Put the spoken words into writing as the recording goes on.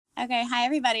Okay. Hi,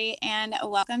 everybody, and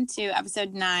welcome to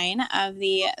episode 9 of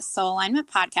the Soul Alignment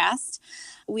podcast.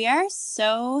 We are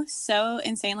so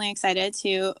insanely excited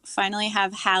to finally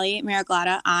have Hallie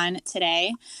Miragliotta on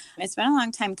today. It's been a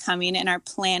long time coming in our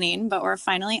planning, but we're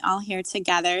finally all here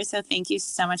together. So thank you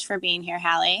so much for being here,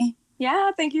 Hallie. Yeah,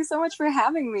 thank you so much for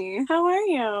having me. How are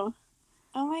you?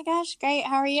 Oh my gosh, great.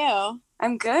 How are you?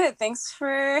 I'm good. Thanks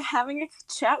for having a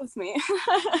chat with me.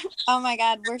 Oh my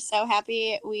God, we're so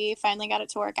happy we finally got it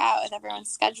to work out with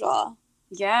everyone's schedule.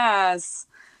 Yes,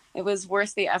 it was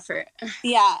worth the effort.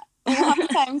 Yeah, a long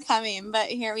time coming, but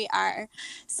here we are.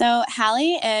 So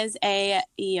Hallie is a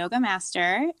yoga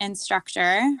master,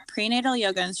 instructor, prenatal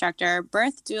yoga instructor,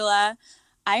 birth doula,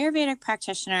 Ayurvedic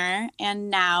practitioner,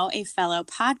 and now a fellow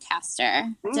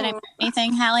podcaster. Did I miss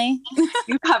anything, Hallie?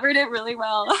 You covered it really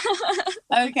well.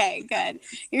 Okay, good.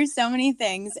 You're so many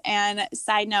things. And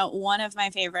side note, one of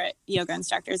my favorite yoga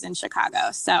instructors in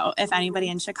Chicago. So if anybody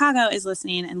in Chicago is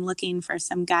listening and looking for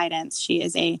some guidance, she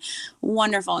is a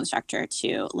wonderful instructor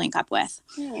to link up with.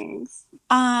 Thanks.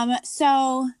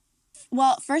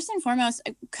 Well, first and foremost,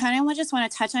 I kind of just want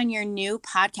to touch on your new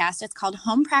podcast. It's called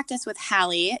Home Practice with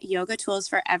Hallie, Yoga Tools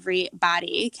for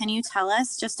Everybody. Can you tell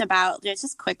us just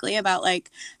quickly about like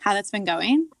how that's been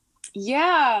going?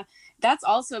 Yeah, that's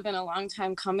also been a long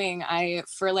time coming. I,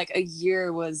 for like a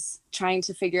year, was trying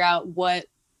to figure out what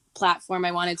platform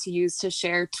I wanted to use to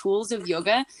share tools of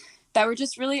yoga that were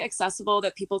just really accessible,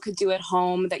 that people could do at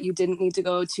home, that you didn't need to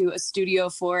go to a studio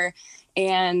for.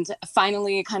 And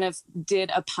finally kind of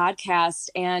did a podcast,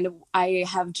 and I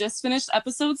have just finished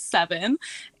episode 7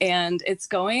 and it's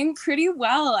going pretty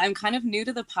well. I'm kind of new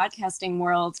to the podcasting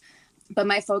world, but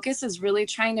my focus is really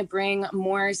trying to bring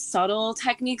more subtle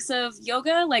techniques of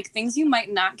yoga, like things you might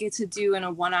not get to do in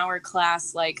a 1-hour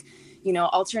class, like, you know,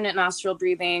 alternate nostril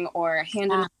breathing or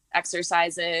hand and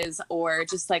exercises, or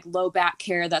just like low back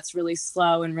care that's really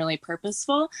slow and really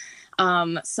purposeful.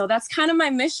 So that's kind of my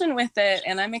mission with it,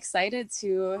 and I'm excited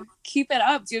to keep it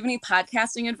up. Do you have any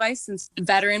podcasting advice, since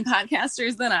veteran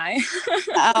podcasters than I?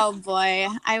 Oh boy,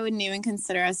 I wouldn't even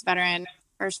consider us veteran.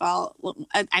 First of all,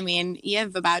 I mean, you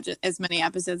have about as many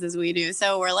episodes as we do,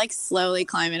 so we're like slowly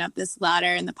climbing up this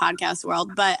ladder in the podcast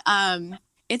world. But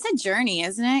it's a journey,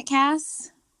 isn't it,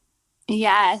 Cass?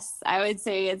 Yes, I would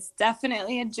say it's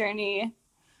definitely a journey,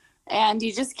 and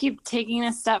you just keep taking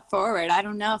a step forward. I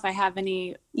don't know if I have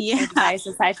any advice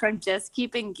aside from just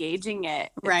keep engaging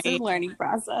it. Right. It's a learning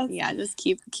process. Yeah, just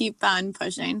keep on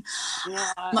pushing.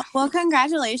 Yeah. Well,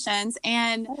 congratulations.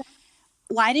 And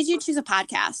why did you choose a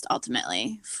podcast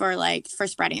ultimately for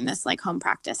spreading this like home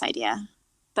practice idea?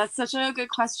 That's such a good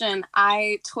question.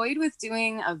 I toyed with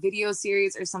doing a video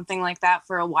series or something like that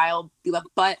for a while,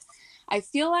 but I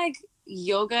feel like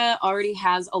yoga already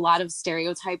has a lot of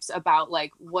stereotypes about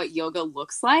like what yoga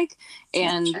looks like.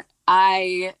 And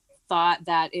I thought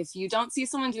that if you don't see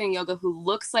someone doing yoga who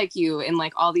looks like you in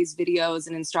like all these videos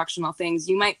and instructional things,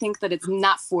 you might think that it's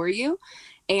not for you.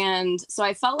 And so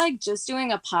I felt like just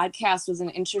doing a podcast was an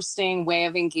interesting way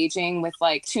of engaging with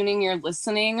like tuning your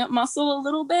listening muscle a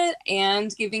little bit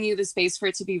and giving you the space for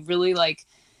it to be really like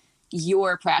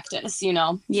your practice, you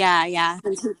know? Yeah.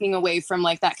 And taking away from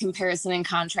like that comparison and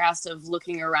contrast of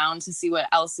looking around to see what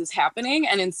else is happening,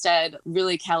 and instead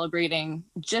really calibrating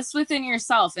just within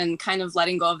yourself and kind of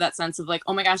letting go of that sense of like,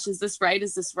 oh my gosh, is this right?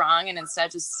 Is this wrong? And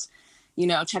instead just, you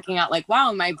know, checking out like, wow,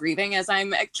 am I breathing as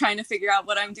I'm trying to figure out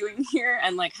what I'm doing here?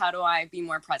 And like, how do I be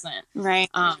more present? Right.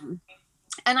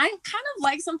 And I kind of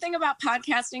like something about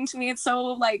podcasting. To me, it's so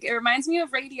like, it reminds me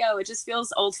of radio. It just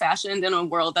feels old fashioned in a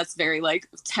world that's very like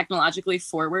technologically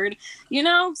forward, you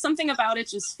know, something about it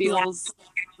just feels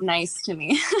nice to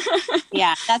me.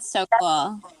 Yeah, that's so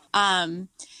cool. And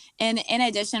in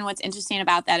addition, what's interesting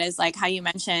about that is like how you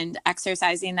mentioned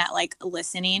exercising that like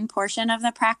listening portion of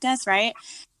the practice, right?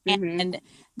 Mm-hmm. And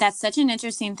that's such an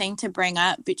interesting thing to bring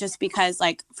up, just because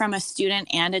like from a student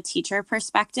and a teacher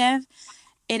perspective,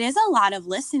 it is a lot of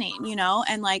listening, you know,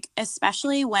 and like,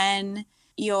 especially when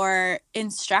your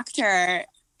instructor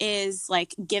is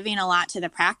like giving a lot to the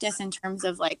practice in terms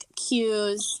of like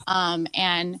cues,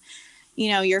 and, you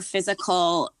know, your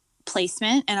physical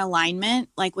placement and alignment,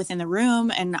 like within the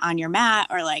room and on your mat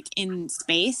or like in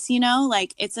space, you know,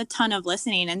 like it's a ton of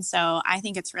listening. And so I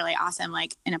think it's really awesome,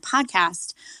 like in a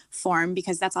podcast form,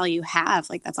 because that's all you have,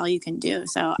 like that's all you can do.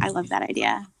 So I love that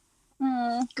idea.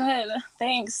 Good.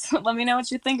 Thanks. Let me know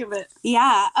what you think of it.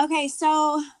 Yeah. Okay.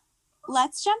 So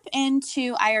let's jump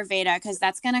into Ayurveda, because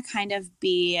that's going to kind of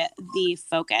be the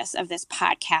focus of this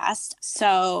podcast.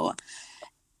 So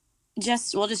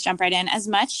we'll just jump right in. As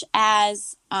much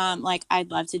as like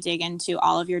I'd love to dig into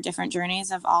all of your different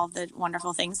journeys of all of the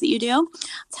wonderful things that you do,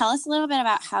 tell us a little bit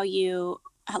about how you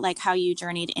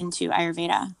journeyed into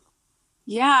Ayurveda.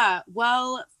 Yeah,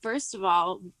 well, first of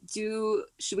all,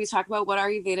 should we talk about what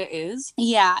Ayurveda is?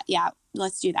 Yeah,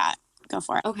 let's do that. Go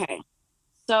for it. Okay.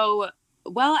 So,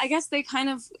 well, I guess they kind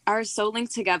of are so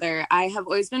linked together. I have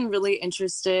always been really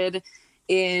interested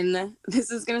in,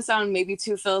 this is going to sound maybe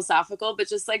too philosophical, but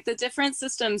just like the different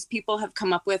systems people have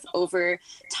come up with over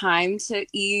time to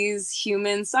ease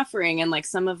human suffering. And like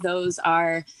some of those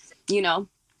are, you know,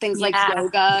 things like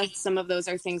yoga. Some of those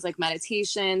are things like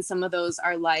meditation. Some of those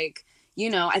are like, you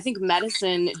know, I think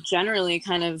medicine generally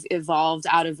kind of evolved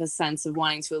out of a sense of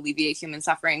wanting to alleviate human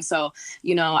suffering. So,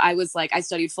 you know, I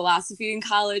studied philosophy in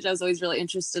college. I was always really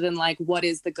interested in like, what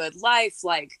is the good life?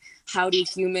 Like, how do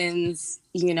humans,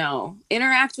 you know,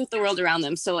 interact with the world around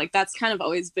them? So like, that's kind of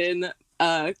always been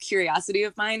a curiosity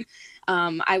of mine.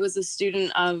 I was a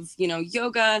student of, you know,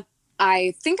 yoga.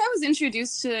 I think I was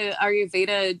introduced to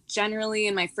Ayurveda generally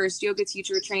in my first yoga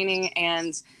teacher training,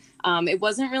 and it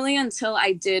wasn't really until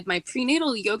I did my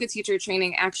prenatal yoga teacher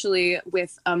training, actually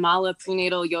with Amala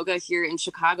Prenatal Yoga here in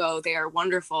Chicago. They are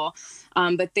wonderful,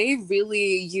 but they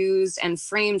really used and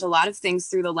framed a lot of things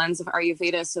through the lens of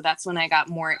Ayurveda. So that's when I got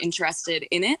more interested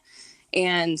in it.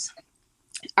 And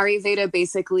Ayurveda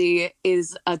basically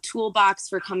is a toolbox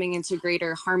for coming into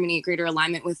greater harmony, greater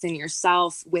alignment within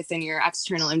yourself, within your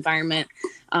external environment.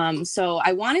 So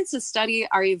I wanted to study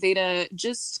Ayurveda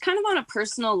just kind of on a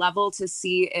personal level to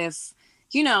see if,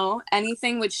 you know,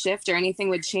 anything would shift or anything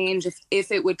would change,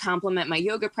 if it would complement my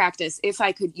yoga practice, if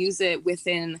I could use it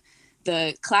within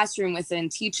the classroom, within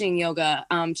teaching yoga,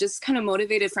 just kind of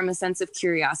motivated from a sense of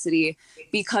curiosity,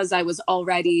 because I was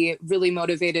already really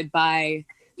motivated by,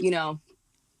 you know,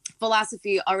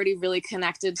 philosophy, already really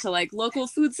connected to like local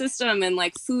food system and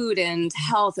like food and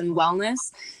health and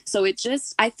wellness. So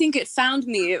I think it found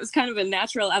me. It was kind of a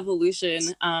natural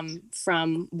evolution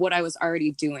from what I was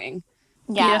already doing.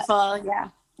 Yeah. Beautiful. Yeah.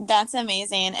 That's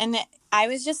amazing. And I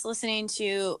was just listening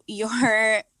to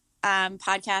your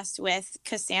podcast with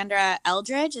Cassandra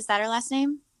Eldridge. Is that her last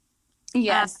name?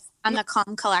 Yes. On the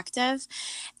Calm Collective.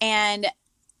 And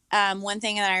one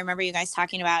thing that I remember you guys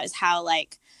talking about is how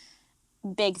like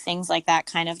big things like that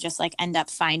kind of just like end up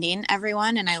finding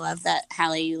everyone. And I love that,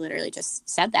 Hallie, you literally just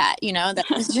said that, you know, that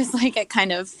was just like it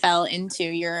kind of fell into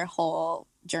your whole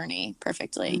journey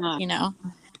perfectly, you know?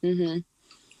 Mm-hmm.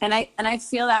 And I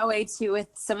feel that way too with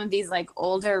some of these like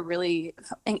older, really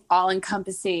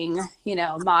all-encompassing, you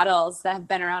know, models that have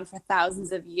been around for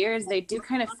thousands of years. They do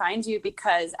kind of find you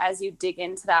because as you dig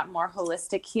into that more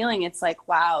holistic healing, it's like,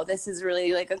 wow, this is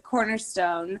really like a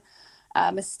cornerstone,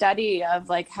 a study of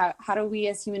like how do we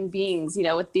as human beings, you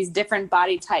know, with these different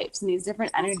body types and these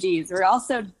different energies, we're all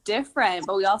so different,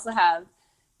 but we also have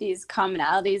these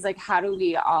commonalities. Like, how do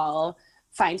we all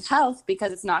find health?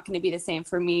 Because it's not going to be the same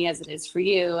for me as it is for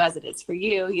you, as it is for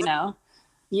you, you know?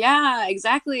 Yeah,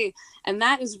 exactly. And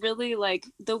that is really like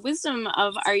the wisdom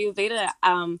of Ayurveda.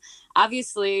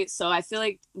 Obviously, so I feel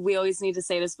like we always need to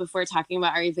say this before talking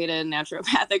about Ayurveda and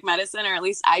naturopathic medicine, or at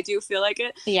least I do feel like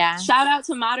it. Yeah. Shout out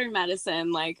to modern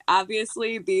medicine. Like,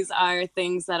 obviously, these are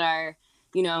things that are,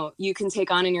 you know, you can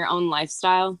take on in your own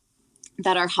lifestyle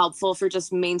that are helpful for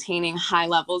just maintaining high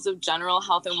levels of general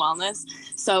health and wellness.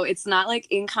 So it's not like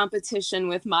in competition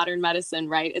with modern medicine,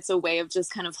 right? It's a way of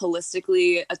just kind of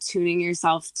holistically attuning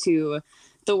yourself to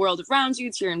the world around you,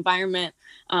 to your environment.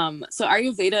 So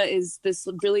Ayurveda is this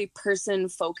really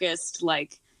person-focused,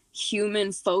 like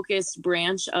human-focused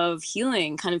branch of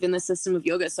healing kind of in the system of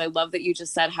yoga. So I love that you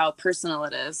just said how personal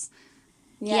it is.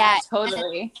 Yeah,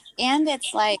 totally. And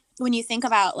it's like when you think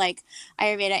about like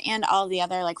Ayurveda and all the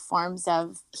other like forms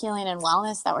of healing and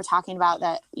wellness that we're talking about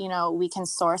that, you know, we can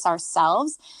source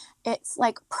ourselves, it's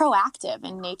like proactive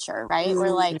in nature, right? Mm-hmm. We're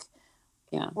like,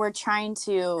 we're trying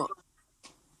to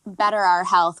better our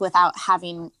health without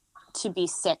having to be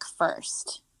sick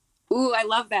first. Ooh, I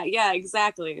love that. Yeah,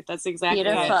 exactly. That's exactly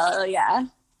beautiful. It. Yeah.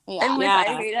 And with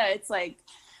Ayurveda, it's like,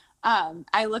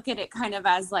 I look at it kind of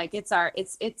as like it's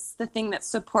the thing that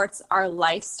supports our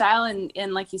lifestyle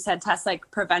and like you said, Tess, like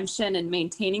prevention and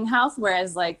maintaining health,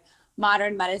 whereas like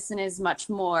modern medicine is much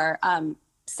more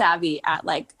savvy at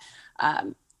like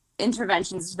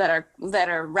interventions that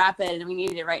are rapid and we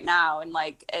need it right now, and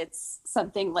like it's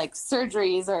something like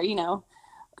surgeries or, you know,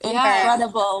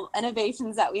 incredible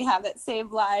innovations that we have that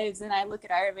save lives. And I look at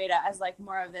Ayurveda as like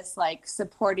more of this like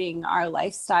supporting our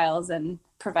lifestyles and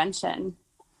prevention.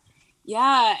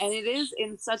 Yeah, and it is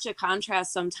in such a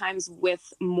contrast sometimes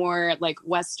with more like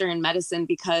Western medicine,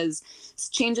 because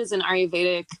changes in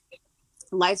Ayurvedic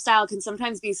lifestyle can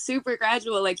sometimes be super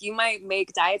gradual. Like you might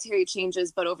make dietary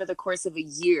changes, but over the course of a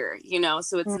year, you know,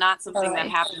 so it's not something that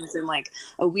happens in like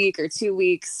a week or 2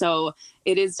 weeks. So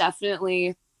it is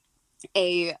definitely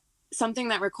something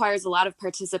that requires a lot of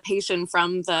participation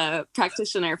from the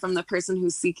practitioner, from the person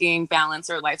who's seeking balance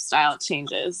or lifestyle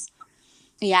changes.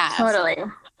 Yeah, totally.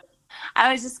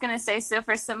 I was just going to say, so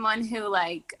for someone who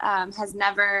like has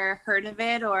never heard of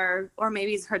it or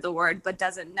maybe has heard the word, but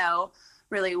doesn't know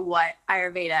really what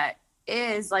Ayurveda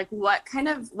is, like what kind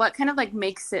of like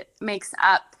makes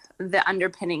up the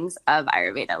underpinnings of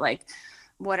Ayurveda? Like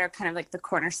what are kind of like the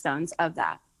cornerstones of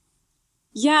that?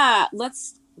 Yeah,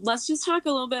 let's just talk a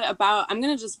little bit about, I'm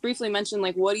going to just briefly mention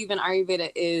like what even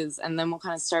Ayurveda is, and then we'll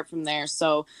kind of start from there.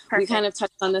 So Perfect. We kind of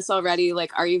touched on this already.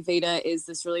 Like Ayurveda is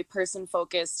this really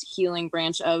person-focused healing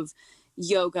branch of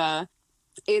yoga.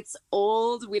 It's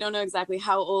old. We don't know exactly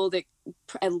how old.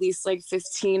 At least like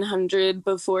 1500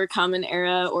 before Common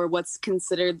Era, or what's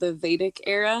considered the Vedic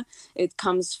era. It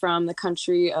comes from the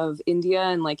country of India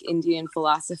and like Indian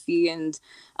philosophy and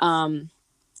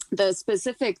the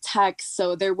specific text.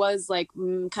 So there was like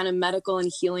kind of medical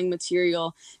and healing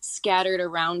material scattered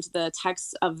around the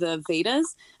texts of the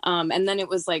Vedas. And then it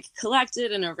was like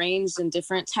collected and arranged in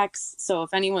different texts. So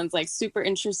if anyone's like super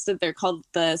interested, they're called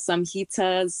the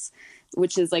Samhitas,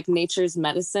 which is like nature's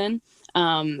medicine.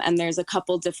 And there's a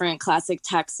couple different classic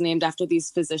texts named after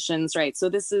these physicians, right? So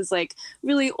this is like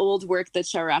really old work, the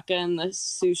Charaka and the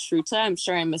Sushruta. I'm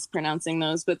sure I'm mispronouncing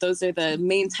those, but those are the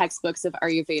main textbooks of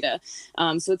Ayurveda.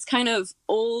 So it's kind of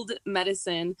old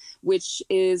medicine, which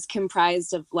is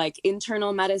comprised of like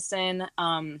internal medicine,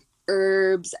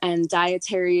 herbs, and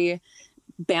dietary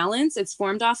balance. It's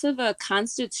formed off of a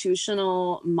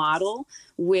constitutional model,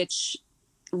 which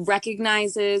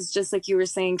recognizes, just like you were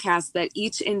saying, Cass, that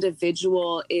each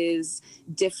individual is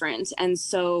different. And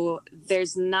so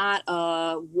there's not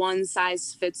a one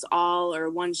size fits all or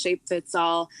one shape fits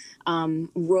all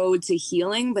road to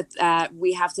healing, but that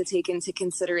we have to take into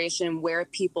consideration where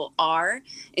people are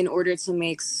in order to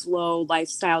make slow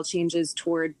lifestyle changes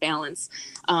toward balance.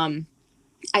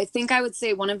 I think I would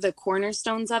say one of the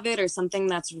cornerstones of it, or something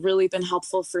that's really been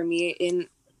helpful for me in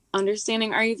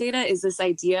understanding Ayurveda, is this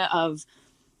idea of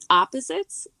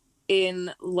opposites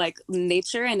in like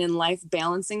nature and in life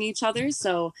balancing each other.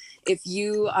 So if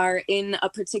you are in a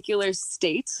particular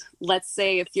state, let's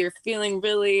say if you're feeling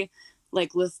really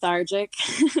like lethargic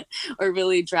or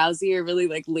really drowsy or really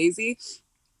like lazy,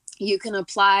 you can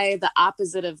apply the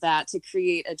opposite of that to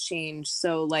create a change.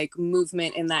 So like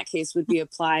movement in that case would be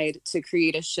applied to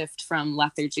create a shift from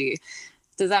lethargy.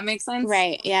 Does that make sense?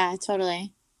 Right. Yeah,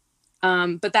 totally.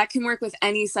 But that can work with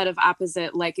any set of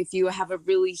opposite. Like if you have a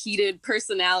really heated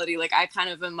personality, like I kind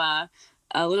of am a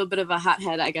little bit of a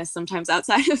hothead, I guess, sometimes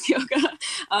outside of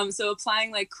yoga. So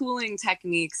applying like cooling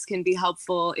techniques can be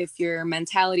helpful if your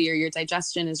mentality or your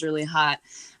digestion is really hot.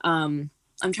 I'm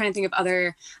trying to think of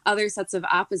other sets of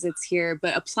opposites here,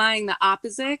 but applying the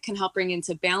opposite can help bring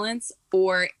into balance,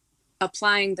 or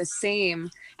applying the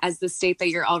same as the state that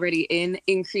you're already in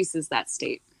increases that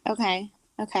state. Okay.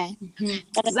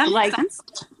 Mm-hmm. Does that make sense?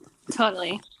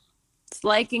 Totally. It's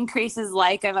like increases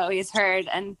like, I've always heard.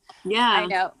 And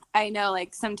yeah, I know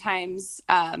like sometimes,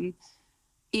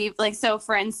 like, so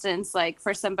for instance, like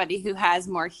for somebody who has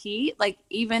more heat, like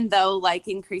even though like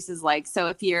increases like, so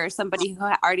if you're somebody who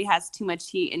already has too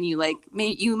much heat and you like,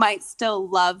 you might still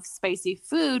love spicy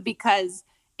food because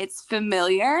it's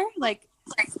familiar, like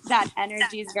that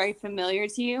energy is very familiar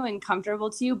to you and comfortable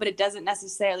to you, but it doesn't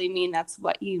necessarily mean that's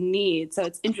what you need. So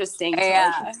it's interesting to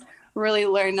like really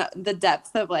learn the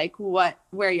depth of like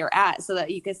where you're at, so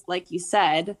that you can, like you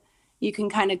said, you can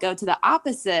kind of go to the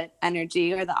opposite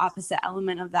energy or the opposite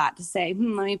element of that to say,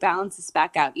 let me balance this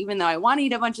back out. Even though I want to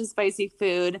eat a bunch of spicy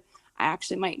food, I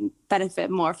actually might benefit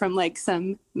more from like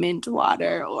some mint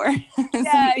water or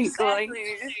something cooling.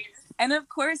 And of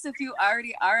course, if you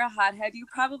already are a hothead, you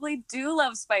probably do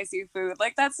love spicy food.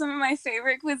 Like that's some of my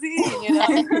favorite cuisine, you know?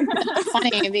 It's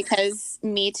funny because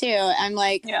me too. I'm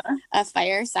like a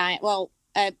fire sign. Well,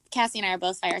 Cassie and I are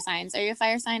both fire signs. Are you a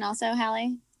fire sign also,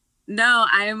 Hallie? No,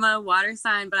 I'm a water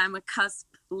sign, but I'm a cusp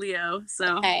Leo.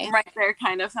 So right there,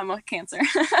 kind of, I'm a Cancer.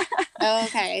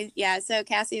 Okay. Yeah. So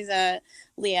Cassie's a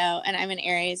Leo and I'm an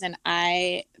Aries, and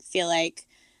I feel like,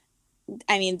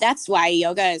 I mean, that's why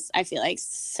yoga is, I feel like,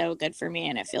 so good for me.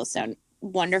 And it feels so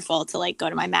wonderful to like go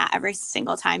to my mat every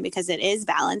single time, because it is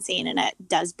balancing and it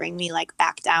does bring me like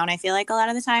back down, I feel like, a lot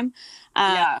of the time.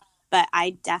 but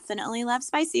I definitely love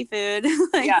spicy food.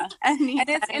 Like, yeah. anytime. And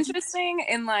it's interesting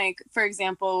in like, for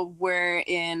example, we're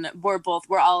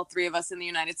all three of us in the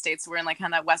United States. We're in like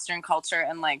kind of Western culture,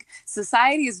 and like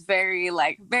society is very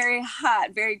like very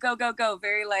hot, very go, go, go,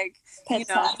 very like, you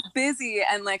know, busy.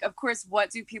 And like, of course, what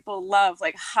do people love?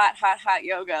 Like hot, hot, hot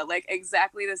yoga, like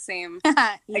exactly the same,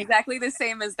 exactly the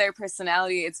same as their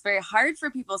personality. It's very hard for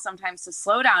people sometimes to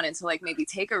slow down and to like maybe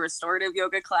take a restorative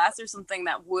yoga class or something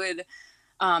that would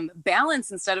balance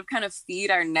instead of kind of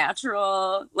feed our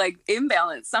natural like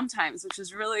imbalance sometimes, which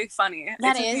is really funny. It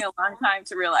took me a long time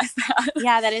to realize that.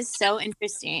 Yeah, that is so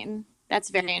interesting. That's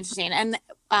very interesting. And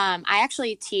I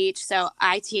actually teach, so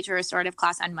I teach a restorative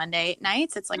class on Monday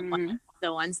nights. It's like one of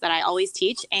the ones that I always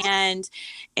teach, and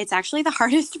it's actually the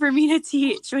hardest for me to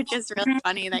teach, which is really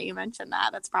funny that you mentioned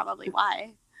that. That's probably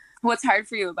why. What's hard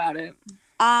for you about it?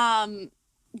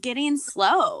 Getting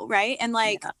slow, right? And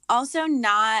like also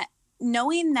not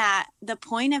knowing that the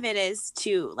point of it is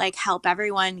to like help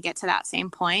everyone get to that same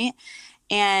point,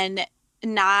 and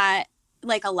not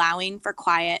like allowing for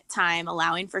quiet time,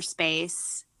 allowing for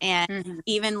space, and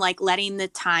even like letting the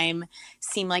time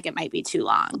seem like it might be too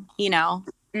long, you know?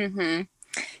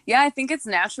 Yeah, I think it's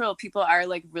natural. People are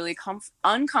like really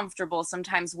uncomfortable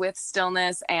sometimes with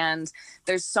stillness, and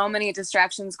there's so many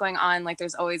distractions going on. Like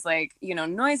there's always like, you know,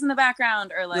 noise in the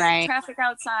background, or like traffic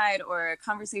outside, or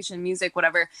conversation, music,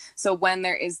 whatever. So when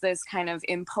there is this kind of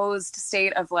imposed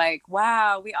state of like,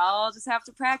 wow, we all just have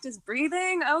to practice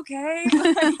breathing. Okay.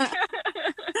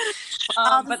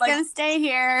 I'm just gonna stay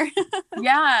here.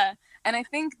 Yeah. And I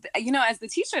think, you know, as the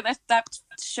teacher, that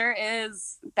sure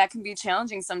is, that can be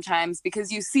challenging sometimes,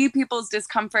 because you see people's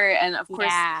discomfort. And of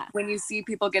course, when you see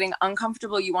people getting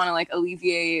uncomfortable, you want to like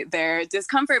alleviate their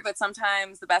discomfort. But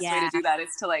sometimes the best way to do that is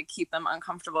to like keep them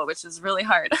uncomfortable, which is really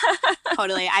hard.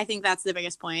 Totally. I think that's the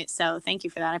biggest point. So thank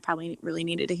you for that. I probably really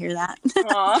needed to hear that.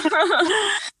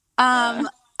 All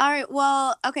right.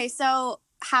 Well, okay. So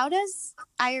how does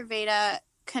Ayurveda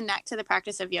connect to the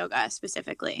practice of yoga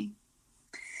specifically?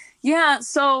 Yeah,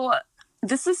 so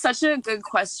this is such a good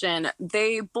question.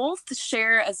 They both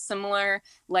share a similar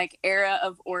like era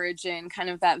of origin,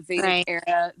 kind of that Vedic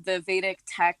era, the Vedic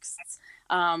texts,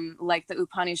 like the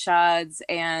Upanishads,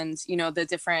 and, you know, the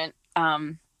different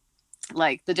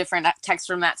texts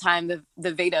from that time,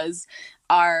 the Vedas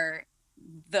are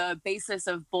the basis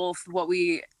of both what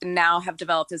we now have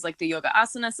developed as like the yoga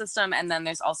asana system. And then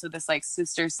there's also this like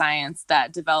sister science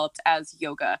that developed as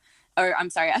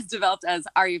developed as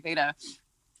Ayurveda.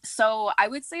 So I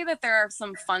would say that there are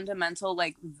some fundamental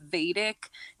like Vedic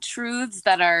truths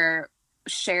that are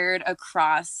shared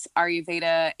across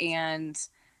Ayurveda and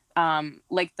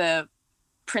like the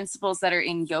principles that are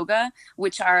in yoga,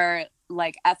 which are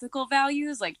like ethical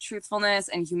values like truthfulness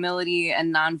and humility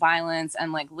and nonviolence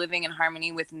and like living in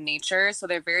harmony with nature. So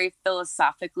they're very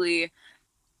philosophically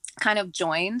kind of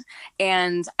joined.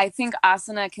 And I think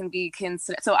asana can be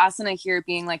considered, so asana here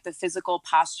being like the physical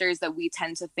postures that we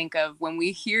tend to think of when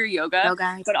we hear yoga.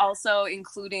 But also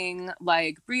including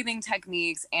like breathing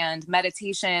techniques and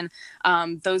meditation.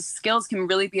 Those skills can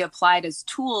really be applied as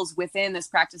tools within this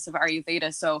practice of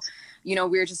Ayurveda. So, you know,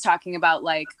 we were just talking about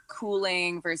like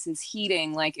cooling versus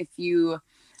heating. Like if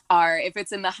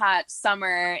it's in the hot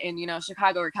summer in, you know,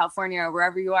 Chicago or California or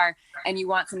wherever you are, and you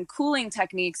want some cooling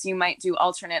techniques, you might do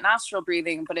alternate nostril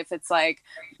breathing. But if it's like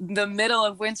the middle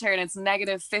of winter and it's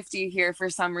 -50 here for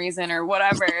some reason or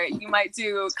whatever, you might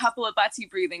do Kapalabhati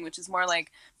breathing, which is more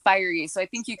like fiery. So I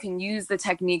think you can use the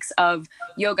techniques of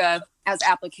yoga as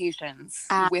applications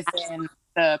within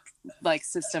the like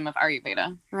system of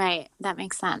Ayurveda. Right. That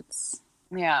makes sense.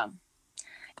 Yeah.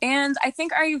 And I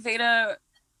think Ayurveda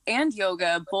and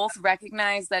yoga both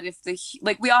recognize that if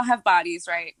we all have bodies,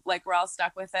 right? Like we're all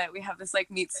stuck with it. We have this like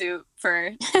meat suit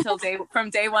from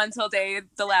day one till the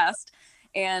last.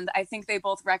 And I think they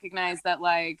both recognize that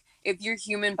like if your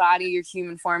human body, your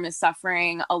human form is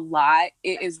suffering a lot,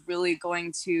 it is really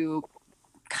going to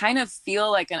kind of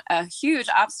feel like a huge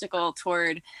obstacle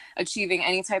toward achieving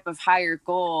any type of higher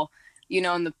goal, you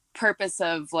know. And the purpose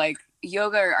of like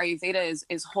yoga or Ayurveda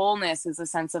is wholeness, is a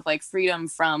sense of like freedom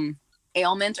from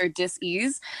ailment or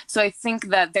dis-ease. So I think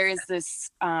that there is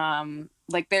this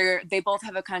they both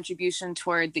have a contribution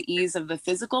toward the ease of the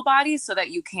physical body, so that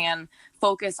you can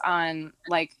focus on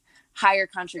like higher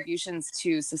contributions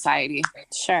to society.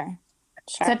 Sure.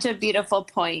 Such a beautiful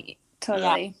point.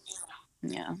 Totally.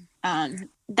 Yeah.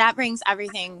 That brings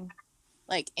everything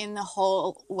like in the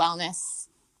whole wellness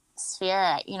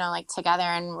sphere, you know, like together,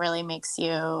 and really makes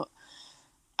you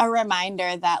a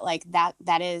reminder that like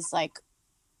that is like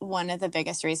one of the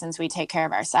biggest reasons we take care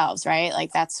of ourselves, right?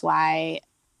 Like that's why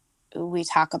we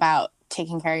talk about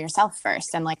taking care of yourself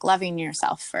first and like loving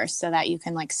yourself first so that you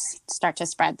can like start to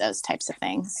spread those types of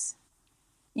things.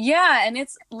 Yeah, and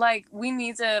it's like we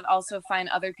need to also find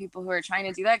other people who are trying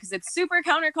to do that, because it's super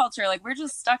counterculture. Like we're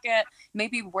just stuck at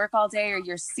maybe work all day, or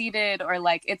you're seated, or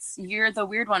like you're the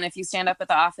weird one if you stand up at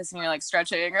the office and you're like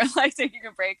stretching or like taking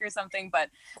a break or something. But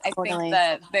I think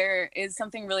that there is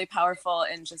something really powerful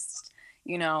in just,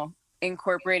 you know,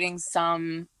 incorporating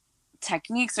some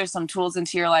techniques or some tools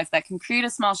into your life that can create a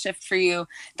small shift for you,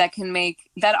 that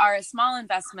are a small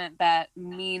investment that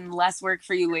mean less work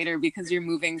for you later, because you're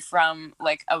moving from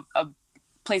like a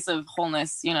place of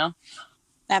wholeness, you know?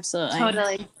 Absolutely.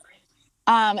 Totally.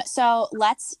 So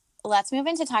let's move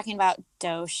into talking about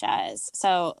doshas.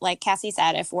 So like Cassie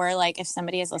said, if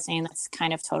somebody is listening that's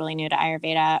kind of totally new to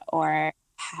Ayurveda, or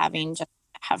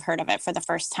have heard of it for the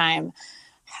first time,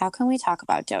 how can we talk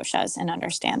about doshas and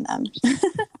understand them?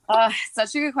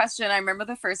 Such a good question. I remember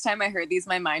the first time I heard these,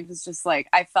 my mind was just like,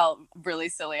 I felt really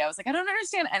silly. I was like, I don't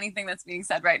understand anything that's being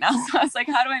said right now. So I was like,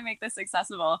 how do I make this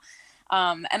accessible?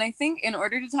 And I think in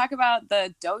order to talk about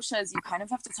the doshas, you kind of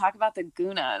have to talk about the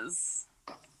gunas.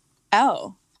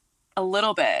 Oh. A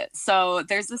little bit. So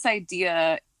there's this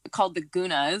idea called the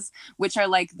gunas, which are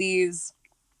like these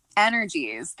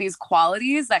energies, these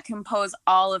qualities that compose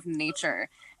all of nature.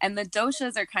 And the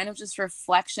doshas are kind of just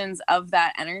reflections of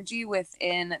that energy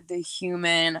within the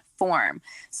human form.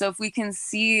 So if we can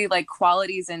see like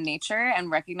qualities in nature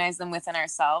and recognize them within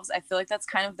ourselves, I feel like that's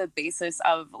kind of the basis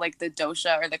of like the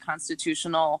dosha or the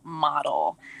constitutional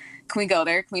model. Can we go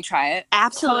there? Can we try it?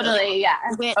 Absolutely. Yeah.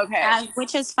 Okay.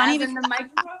 Which is funny in the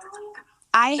microphone.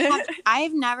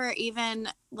 I've never even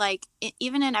like,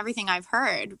 even in everything I've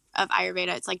heard of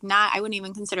Ayurveda, it's like I wouldn't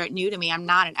even consider it new to me. I'm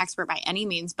not an expert by any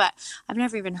means, but I've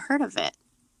never even heard of it.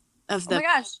 Oh my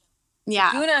gosh.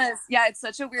 Yeah. Gunas. Yeah, it's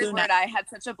such a weird word. I had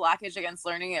such a blockage against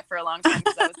learning it for a long time,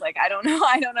 because I was like, I don't know.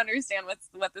 I don't understand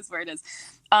what this word is.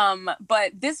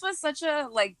 But this was such a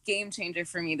like game changer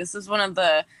for me. This is one of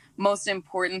the most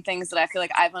important things that I feel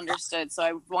like I've understood. So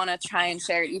I want to try and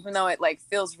share it, even though it like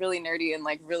feels really nerdy and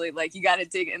like really like you got to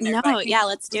dig in there. No, yeah,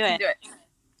 let's do it.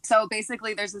 So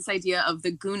basically there's this idea of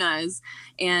the gunas,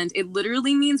 and it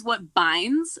literally means what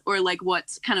binds, or like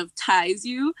what kind of ties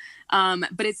you.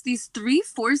 But it's these three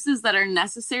forces that are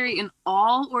necessary in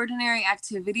all ordinary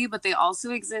activity, but they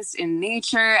also exist in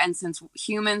nature. And since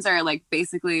humans are like,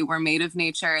 basically we're made of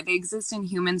nature, they exist in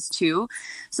humans too.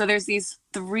 So there's these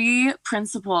three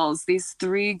principles, these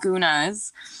three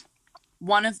gunas.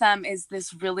 One of them is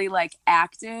this really like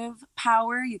active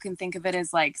power. You can think of it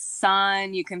as like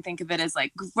sun. You can think of it as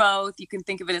like growth. You can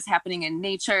think of it as happening in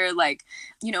nature, like,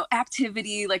 you know,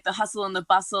 activity, like the hustle and the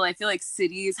bustle. I feel like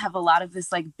cities have a lot of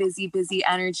this like busy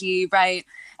energy, right?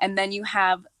 And then you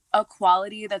have a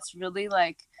quality that's really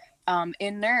like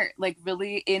inert, like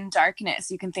really in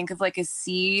darkness. You can think of like a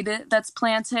seed that's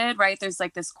planted, right? There's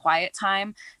like this quiet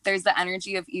time. There's the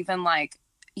energy of even like,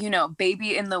 you know,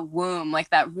 baby in the womb, like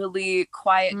that really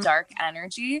quiet, dark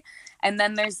energy. And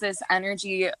then there's this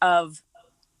energy of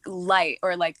light,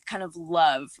 or like kind of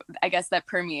love, I guess, that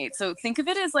permeates. So think of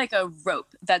it as like a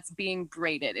rope that's being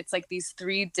braided. It's like these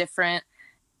three different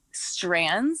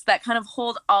strands that kind of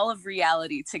hold all of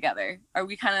reality together. Are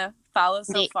we kind of follow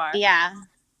so far? Yeah.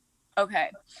 Okay.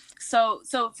 So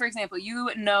for example,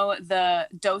 you know the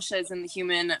doshas in the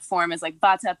human form is like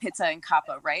Vata, Pitta, and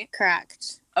Kapha, right?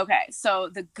 Correct. Okay, so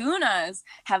the gunas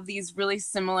have these really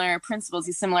similar principles,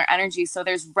 these similar energies. So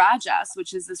there's rajas,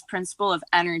 which is this principle of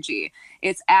energy.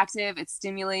 It's active, it's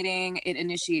stimulating, it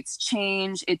initiates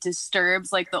change, it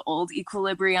disturbs like the old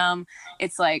equilibrium.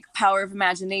 It's like power of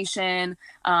imagination.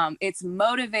 It's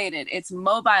motivated, it's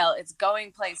mobile, it's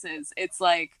going places. It's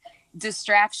like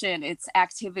distraction, it's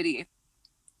activity.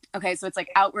 Okay, so it's like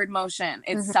outward motion.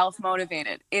 It's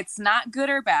self-motivated. It's not good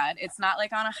or bad. It's not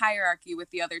like on a hierarchy with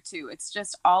the other two. It's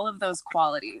just all of those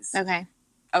qualities.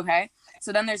 Okay.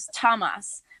 So then there's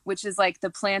tamas, which is like the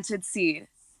planted seed.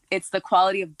 It's the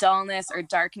quality of dullness or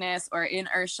darkness or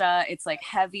inertia. It's like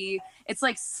heavy. It's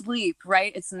like sleep,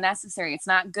 right? It's necessary. It's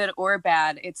not good or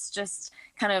bad. It's just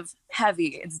kind of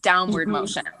heavy. It's downward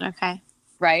motion. Okay.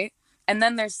 Right? And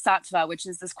then there's sattva, which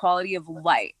is this quality of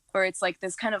light, or it's like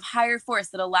this kind of higher force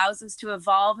that allows us to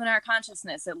evolve in our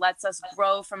consciousness. It lets us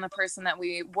grow from the person that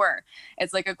we were.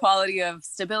 It's like a quality of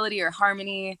stability or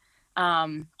harmony.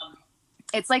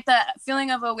 It's like the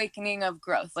feeling of awakening of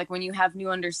growth. Like when you have new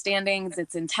understandings,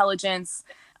 it's intelligence.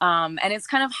 And it's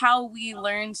kind of how we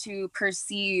learn to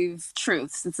perceive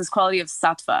truths. It's this quality of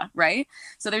sattva, right?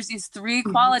 So there's these three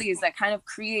qualities that kind of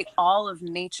create all of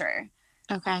nature.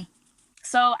 Okay.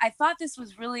 So I thought this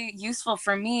was really useful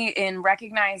for me in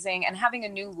recognizing and having a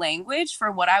new language for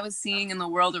what I was seeing in the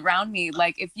world around me.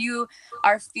 Like if you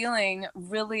are feeling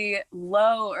really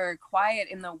low or quiet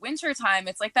in the winter time,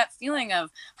 it's like that feeling of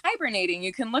hibernating.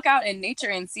 You can look out in nature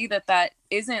and see that that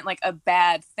isn't like a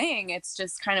bad thing. It's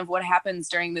just kind of what happens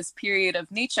during this period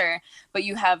of nature. But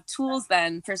you have tools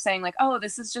then for saying like, oh,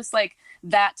 this is just like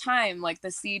that time, like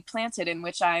the seed planted in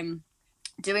which I'm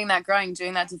doing that growing,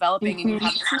 doing that developing, and you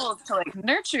have tools to like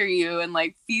nurture you and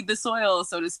like feed the soil,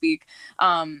 so to speak,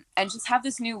 and just have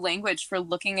this new language for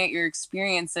looking at your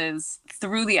experiences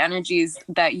through the energies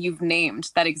that you've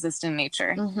named that exist in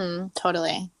nature.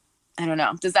 Totally. I don't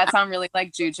know. Does that sound really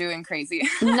like juju and crazy?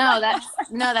 No,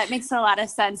 that makes a lot of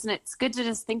sense. And it's good to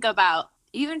just think about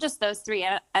even just those three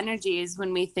energies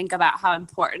when we think about how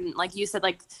important, like you said,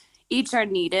 like each are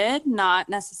needed, not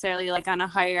necessarily like on a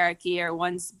hierarchy or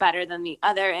one's better than the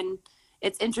other. And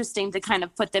it's interesting to kind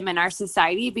of put them in our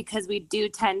society because we do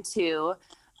tend to,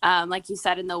 like you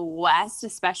said, in the West,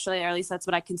 especially, or at least that's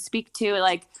what I can speak to,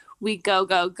 like we go,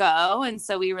 go, go. And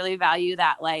so we really value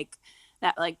that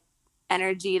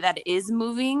energy that is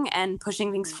moving and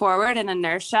pushing things forward and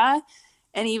inertia,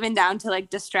 and even down to like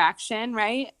distraction.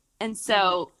 Right. And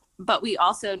so, but we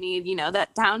also need,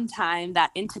 that downtime, that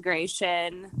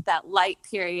integration, that light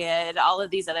period, all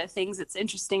of these other things. It's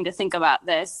interesting to think about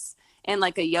this in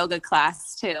like a yoga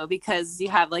class too, because you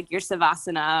have like your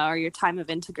savasana or your time of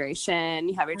integration,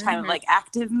 you have your time of like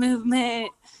active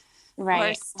movement,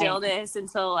 or stillness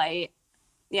until light.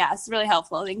 Yeah, it's really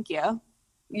helpful. Thank you.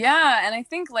 Yeah. And I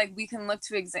think like we can look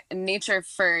to nature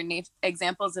for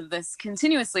examples of this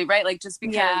continuously, right? Like just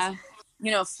because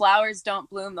flowers don't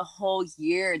bloom the whole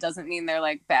year, it doesn't mean they're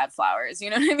like bad flowers. You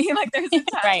know what I mean? Like there's a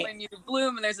time when you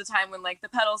bloom, and there's a time when like the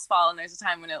petals fall, and there's a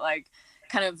time when it like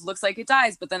kind of looks like it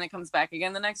dies, but then it comes back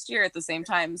again the next year at the same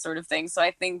time, sort of thing. So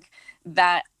I think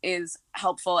that is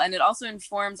helpful. And it also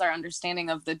informs our understanding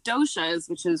of the doshas,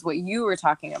 which is what you were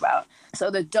talking about. So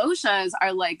the doshas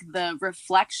are like the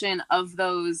reflection of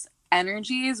those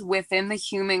energies within the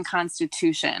human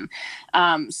constitution.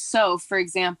 So for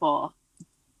example,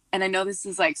 and I know this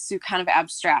is like kind of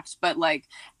abstract, but like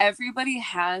everybody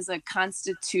has a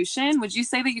constitution. Would you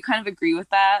say that you kind of agree with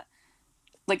that?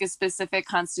 Like a specific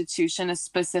constitution, a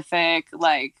specific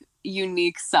like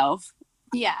unique self?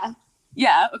 Yeah.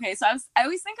 Yeah. Okay. So I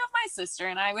always think of my sister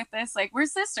and I with this, like we're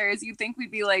sisters. You'd think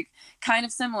we'd be like kind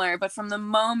of similar, but from the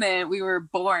moment we were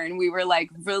born, we were like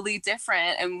really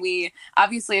different. And we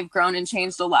obviously have grown and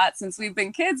changed a lot since we've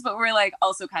been kids, but we're like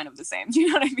also kind of the same. Do you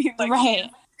know what I mean? Like, right.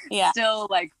 Yeah. Still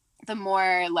like the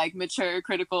more like mature,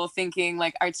 critical thinking,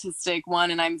 like artistic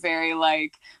one. And I'm very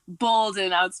like bold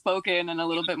and outspoken and a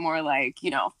little bit more like,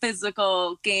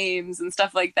 physical games and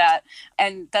stuff like that.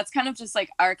 And that's kind of just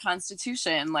like our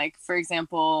constitution. Like, for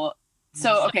example,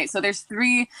 so there's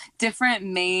three different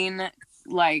main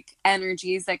like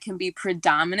energies that can be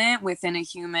predominant within a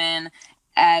human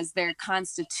as their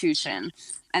constitution.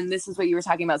 And this is what you were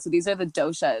talking about. So these are the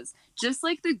doshas. Just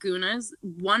like the gunas,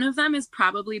 one of them is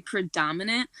probably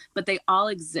predominant, but they all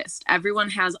exist. Everyone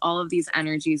has all of these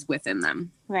energies within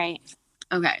them. Right.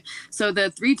 Okay. So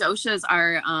the three doshas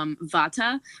are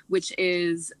vata, which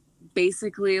is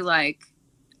basically like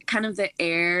kind of the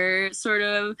air sort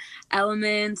of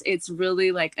element. It's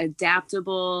really like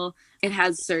adaptable. It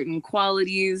has certain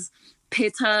qualities.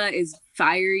 Pitta is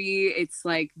fiery. It's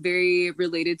like very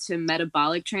related to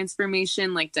metabolic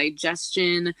transformation, like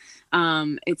digestion.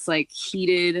 It's like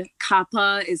heated.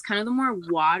 Kapha is kind of the more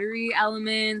watery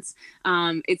element.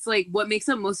 It's like what makes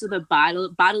up most of the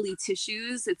bodily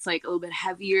tissues. It's like a little bit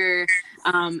heavier.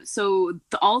 So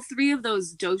all three of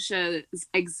those doshas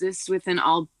exist within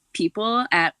all people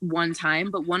at one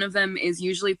time, but one of them is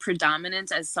usually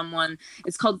predominant as someone.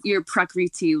 It's called your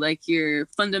prakriti, like your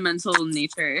fundamental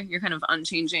nature, your kind of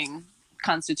unchanging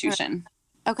constitution.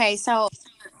 Okay, so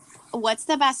what's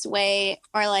the best way,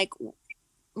 or like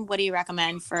what do you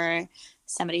recommend for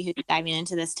somebody who's diving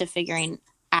into this to figuring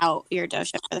out your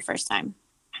dosha for the first time?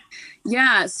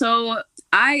 Yeah, so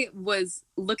I was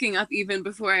looking up even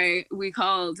before we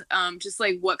called, just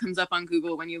like what comes up on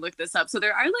Google when you look this up. So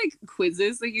there are like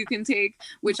quizzes that you can take,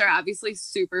 which are obviously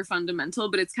super fundamental,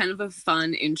 but it's kind of a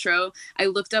fun intro. I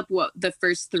looked up what the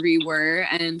first three were,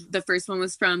 and the first one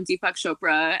was from Deepak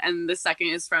Chopra, and the second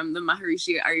is from the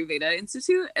Maharishi Ayurveda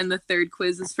Institute, and the third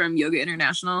quiz is from Yoga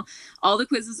International. All the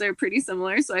quizzes are pretty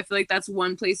similar, so I feel like that's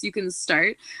one place you can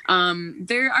start.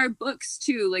 There are books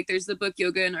too, like there's the book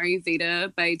Yoga and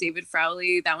Ayurveda by David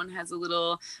Frowley. That one has a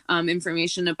little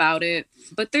information about it,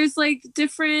 but there's like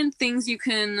different things you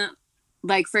can,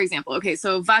 like, for example, okay,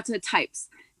 so vata types.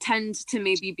 tend to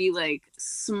maybe be like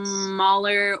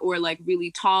smaller or like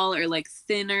really tall or like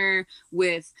thinner,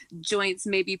 with joints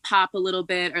maybe pop a little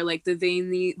bit, or like the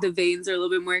veins are a little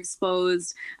bit more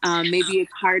exposed. Maybe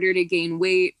it's harder to gain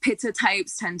weight. Pitta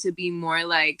types tend to be more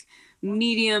like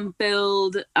medium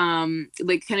build,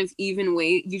 like kind of even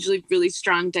weight, usually really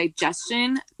strong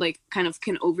digestion, like kind of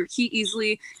can overheat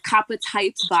easily. Kapha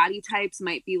types, body types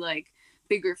might be like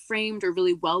bigger framed or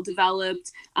really well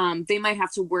developed. They might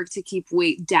have to work to keep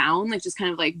weight down, like just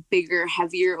kind of like bigger,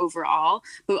 heavier overall,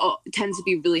 but tend to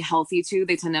be really healthy too.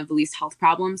 They tend to have the least health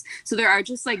problems. So there are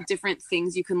just like different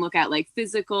things you can look at, like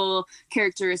physical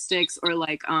characteristics, or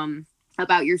like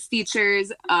about your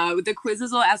features. The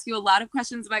quizzes will ask you a lot of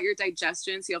questions about your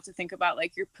digestion, so you have to think about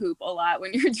like your poop a lot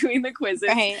when you're doing the quizzes,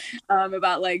 right?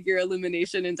 About like your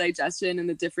elimination and digestion and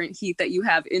the different heat that you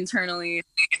have internally.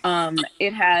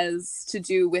 It has to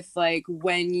do with like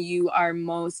when you are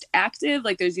most active.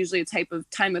 Like there's usually a type of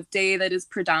time of day that is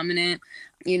predominant,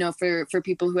 you know, for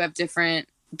people who have different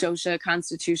dosha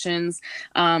constitutions.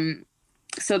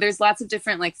 So there's lots of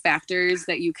different like factors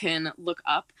that you can look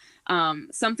up.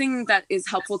 Something that is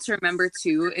helpful to remember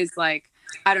too is like,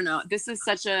 I don't know, this is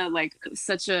such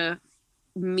a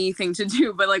me thing to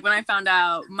do, but like when I found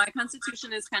out my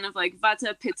constitution is kind of like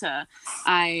Vata Pitta,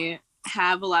 I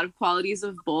have a lot of qualities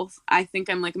of both. I think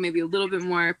I'm like maybe a little bit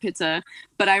more Pitta,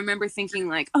 but I remember thinking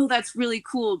like, oh, that's really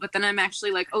cool. But then I'm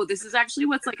actually like, oh, this is actually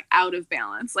what's like out of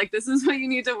balance. Like this is what you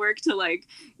need to work to like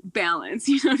balance.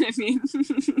 You know what I mean?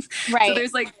 Right. So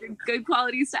there's like good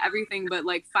qualities to everything, but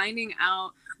like finding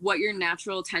out what your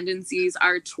natural tendencies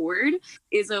are toward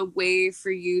is a way for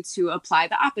you to apply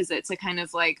the opposite, to kind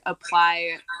of like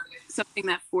apply something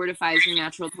that fortifies your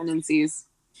natural tendencies.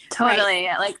 Totally.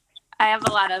 Right. Like I have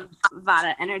a lot of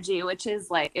Vata energy, which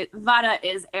is like Vata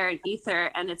is air and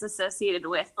ether, and it's associated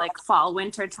with like fall,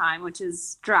 winter time, which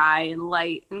is dry and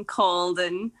light and cold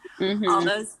and all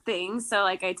those things. So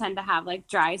like I tend to have like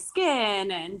dry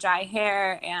skin and dry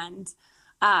hair, and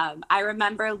I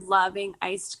remember loving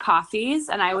iced coffees,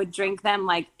 and I would drink them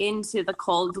like into the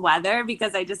cold weather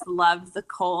because I just loved the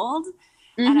cold.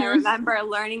 And I remember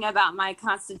learning about my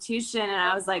constitution, and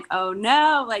I was like, oh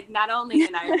no, like not only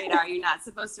in Ayurveda are you not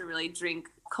supposed to really drink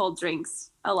cold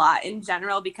drinks a lot in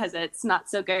general because it's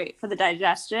not so great for the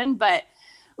digestion, but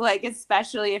like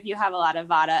especially if you have a lot of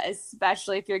Vata,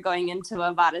 especially if you're going into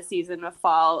a Vata season of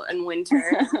fall and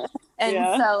winter.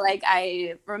 And so like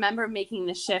I remember making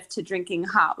the shift to drinking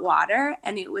hot water,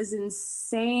 and it was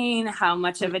insane how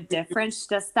much of a difference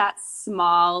just that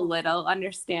small little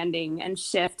understanding and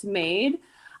shift made.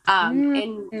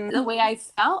 In the way I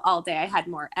felt all day. I had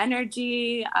more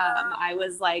energy. I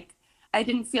was like, I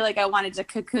didn't feel like I wanted to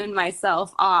cocoon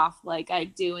myself off like I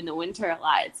do in the winter a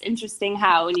lot. It's interesting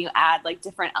how when you add like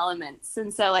different elements.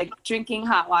 And so like drinking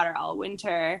hot water all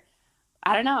winter,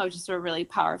 I don't know, it was just a really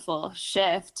powerful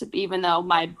shift, even though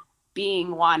my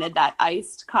being wanted that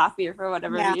iced coffee for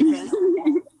whatever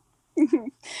reason.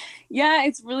 Yeah,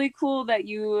 it's really cool that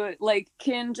you like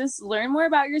can just learn more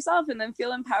about yourself and then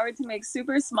feel empowered to make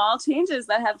super small changes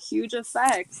that have huge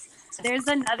effects. There's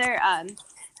another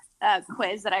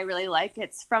quiz that I really like.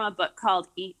 It's from a book called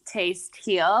Eat, Taste,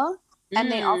 Heal,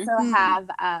 and they also have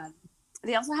a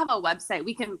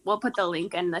website. We'll put the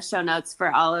link in the show notes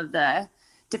for all of the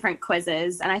different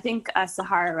quizzes, and I think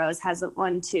Sahara Rose has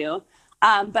one too.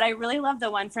 But I really love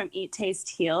the one from Eat, Taste,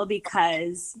 Heal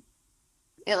because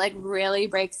it like really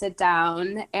breaks it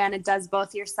down, and it does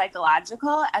both your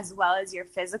psychological as well as your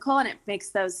physical, and it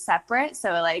makes those separate. So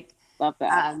like love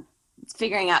that.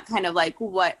 Figuring out kind of like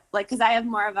what, like, because I have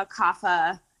more of a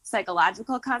Kapha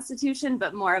psychological constitution,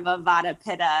 but more of a Vata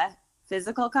Pitta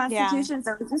physical constitution.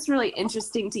 So it's just really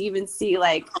interesting to even see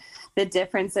like the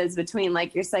differences between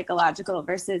like your psychological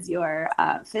versus your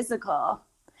physical.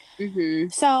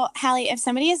 So Hallie, if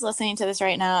somebody is listening to this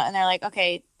right now and they're like,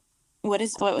 okay, what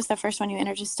was the first one you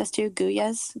introduced us to?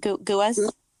 Gunas?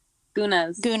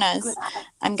 Gunas.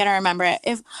 I'm gonna remember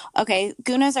it.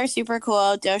 Gunas are super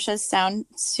cool. Doshas sound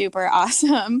super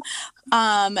awesome.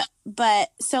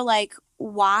 But so like,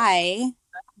 why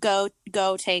go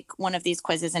take one of these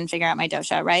quizzes and figure out my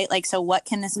dosha, right? Like, so what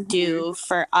can this do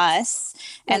for us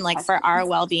and like for our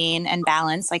well-being and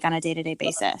balance, like on a day-to-day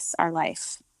basis, our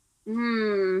life?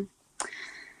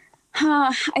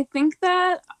 I think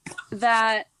that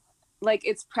like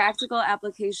its practical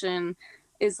application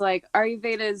is like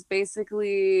Ayurveda is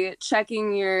basically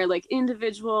checking your like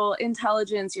individual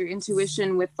intelligence, your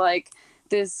intuition with like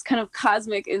this kind of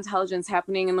cosmic intelligence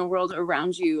happening in the world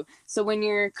around you. So when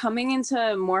you're coming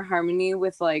into more harmony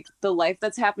with like the life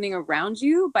that's happening around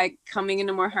you by coming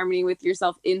into more harmony with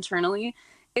yourself internally,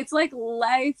 it's like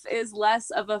life is less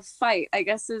of a fight, I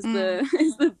guess, is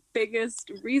the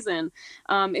biggest reason.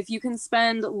 If you can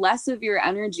spend less of your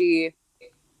energy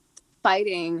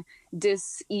fighting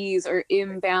dis-ease or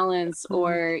imbalance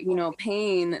or, you know,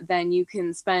 pain, then you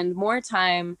can spend more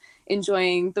time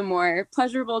enjoying the more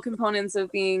pleasurable components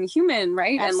of being human,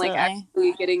 right? Absolutely. And like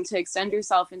actually getting to extend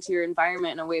yourself into your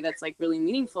environment in a way that's like really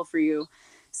meaningful for you.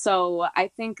 So I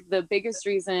think the biggest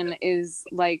reason is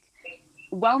like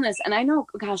wellness. And I know,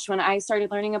 gosh, when I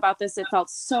started learning about this, it felt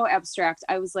so abstract.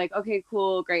 I was like, okay,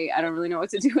 cool, great. I don't really know what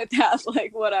to do with that,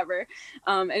 like whatever.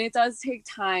 And it does take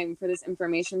time for this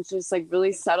information to just like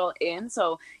really settle in.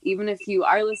 So even if you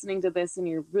are listening to this and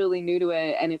you're really new to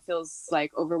it and it feels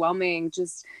like overwhelming,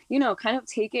 just, you know, kind of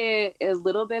take it a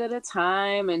little bit at a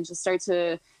time and just start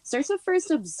to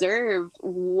first observe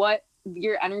what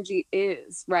your energy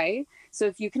is, right? So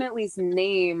if you can at least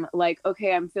name like,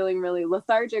 okay, I'm feeling really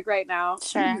lethargic right now.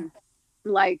 Sure.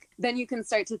 Like, then you can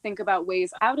start to think about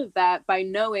ways out of that by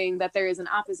knowing that there is an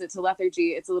opposite to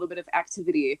lethargy. It's a little bit of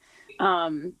activity.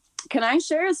 Can I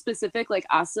share a specific like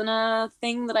asana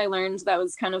thing that I learned that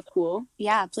was kind of cool?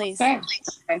 Yeah, please. Sure.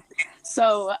 Okay.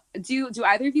 So do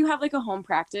either of you have like a home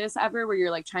practice ever where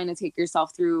you're like trying to take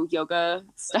yourself through yoga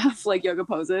stuff, like yoga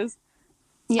poses?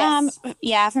 Yes.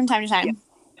 Yeah, from time to time.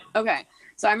 Yeah. Okay.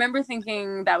 So I remember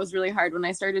thinking that was really hard when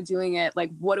I started doing it. Like,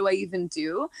 what do I even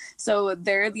do? So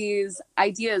there are these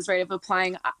ideas, right, of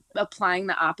applying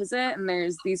the opposite. And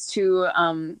there's these two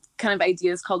kind of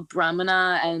ideas called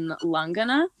Brahmana and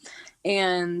Langana.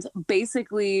 And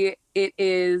basically it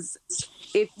is,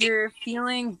 if you're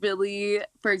feeling really,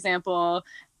 for example,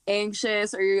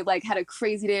 anxious, or you're like had a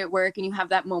crazy day at work and you have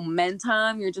that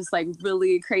momentum, you're just like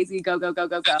really crazy, go, go, go,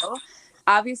 go, go.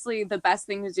 Obviously the best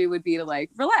thing to do would be to like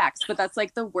relax, but that's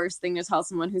like the worst thing to tell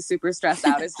someone who's super stressed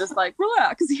out is just like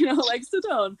relax, you know, like sit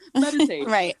down, meditate.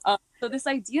 Right. So this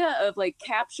idea of like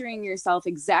capturing yourself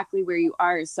exactly where you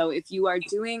are. So if you are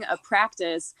doing a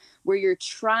practice where you're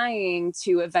trying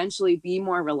to eventually be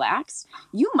more relaxed,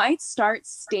 you might start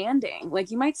standing, like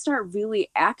you might start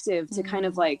really active to kind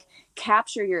of like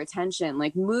capture your attention,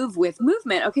 like move with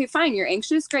movement. Okay, fine, you're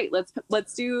anxious, great,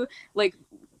 let's do like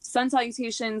sun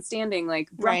salutation standing,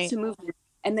 like breath to movement,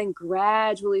 and then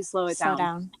gradually slow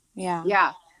down.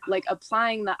 Yeah, like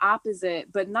applying the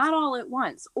opposite, but not all at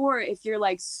once. Or if you're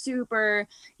like super,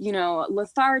 you know,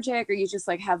 lethargic, or you just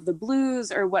like have the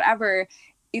blues or whatever,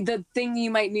 the thing you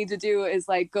might need to do is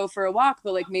like go for a walk,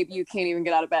 but like maybe you can't even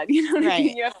get out of bed, you know what I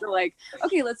mean? You have to like,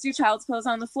 okay, let's do child's pose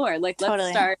on the floor, like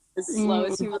let's start as slow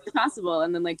as humanly possible,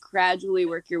 and then like gradually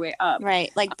work your way up.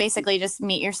 Right, like basically just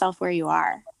meet yourself where you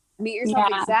are. Meet yourself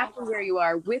exactly where you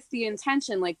are, with the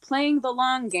intention, like playing the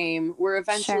long game. We're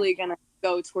eventually going to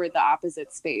go toward the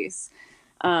opposite space.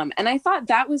 And I thought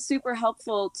that was super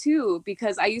helpful too,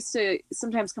 because I used to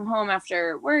sometimes come home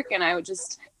after work and I would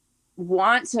just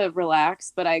want to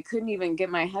relax, but I couldn't even get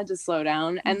my head to slow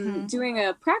down. And doing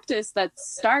a practice that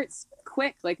starts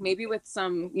quick, like maybe with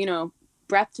some, you know,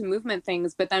 breath to movement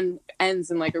things, but then ends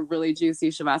in like a really juicy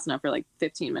shavasana for like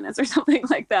 15 minutes or something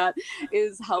like that,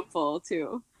 is helpful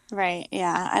too. Right.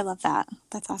 Yeah. I love that.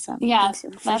 That's awesome. Yeah.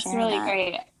 That's really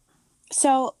great.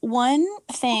 So one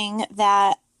thing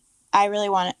that I really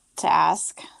wanted to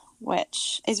ask,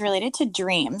 which is related to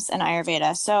dreams in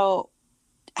Ayurveda. So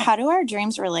how do our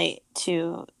dreams relate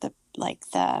to the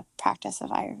practice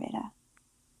of Ayurveda?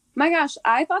 My gosh,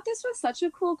 I thought this was such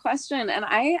a cool question. And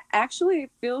I actually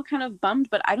feel kind of bummed,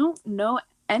 but I don't know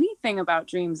anything about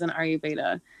dreams in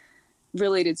Ayurveda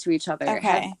related to each other.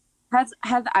 Okay.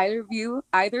 Have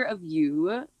either of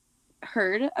you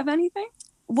heard of anything?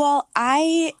 Well,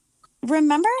 I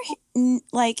remember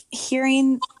like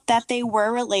hearing that they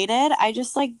were related. I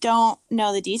just like don't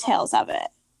know the details of it.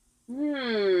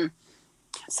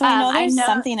 So I know there's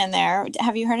something in there.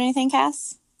 Have you heard anything,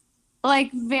 Cass?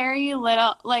 Like very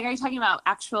little. Like, are you talking about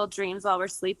actual dreams while we're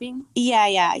sleeping? Yeah.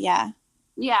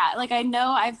 Yeah. Like I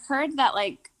know I've heard that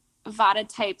like Vata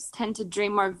types tend to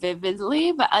dream more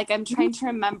vividly, but like I'm trying to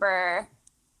remember.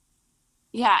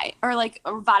 Yeah, or like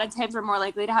Vata types are more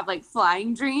likely to have like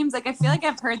flying dreams. Like I feel like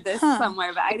I've heard this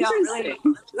somewhere, but I don't really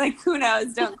like. Who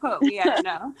knows? Don't quote me. I don't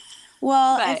know.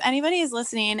 Well, if anybody is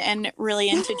listening and really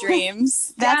into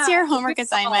dreams, that's your homework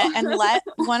assignment, and let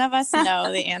one of us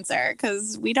know the answer,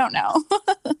 because we don't know.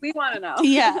 We want to know.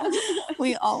 Yeah,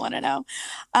 we all want to know.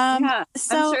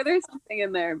 So I'm sure there's something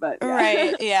in there, but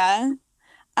right, yeah.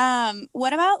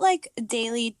 What about like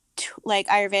daily like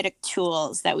Ayurvedic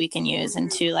tools that we can use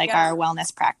into like our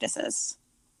wellness practices?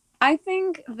 I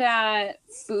think that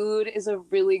food is a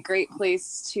really great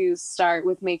place to start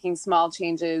with making small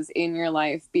changes in your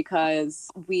life, because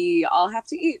we all have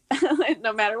to eat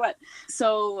no matter what.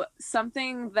 So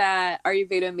something that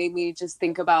Ayurveda made me just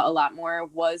think about a lot more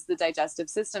was the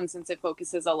digestive system, since it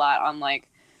focuses a lot on like,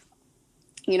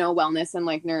 you know, wellness and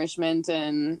like nourishment,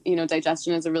 and, you know,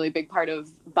 digestion is a really big part of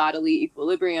bodily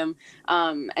equilibrium.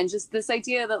 And just this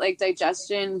idea that like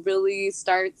digestion really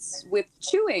starts with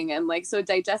chewing, and like, so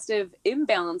digestive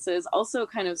imbalances also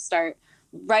kind of start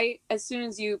right as soon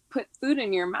as you put food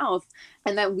in your mouth,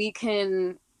 and that we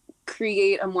can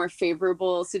create a more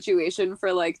favorable situation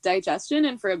for like digestion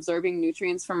and for absorbing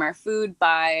nutrients from our food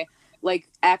by like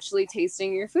actually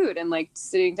tasting your food and like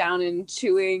sitting down and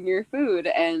chewing your food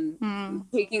and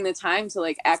taking the time to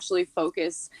like actually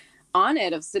focus on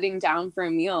it, of sitting down for a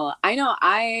meal. I know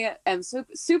I am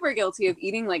super guilty of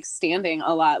eating like standing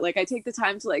a lot. Like I take the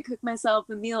time to like cook myself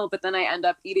a meal, but then I end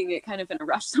up eating it kind of in a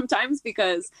rush sometimes,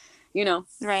 because, you know,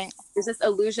 right, there's this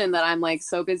illusion that I'm like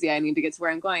so busy I need to get to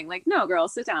where I'm going. Like, no, girl,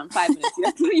 sit down 5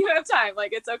 minutes. You have time.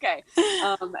 Like, it's okay.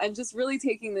 And just really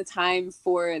taking the time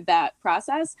for that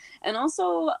process. And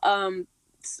also,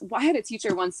 I had a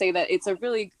teacher once say that it's a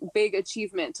really big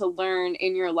achievement to learn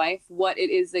in your life what it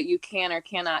is that you can or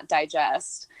cannot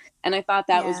digest. And I thought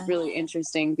that was really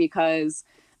interesting, because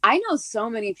I know so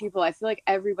many people, I feel like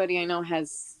everybody I know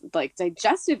has like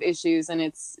digestive issues, and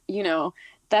it's, you know,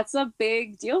 that's a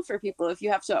big deal for people if you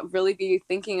have to really be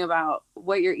thinking about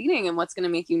what you're eating and what's going to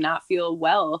make you not feel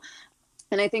well.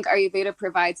 And I think Ayurveda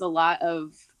provides a lot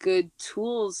of good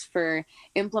tools for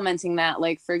implementing that.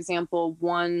 Like, for example,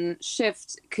 one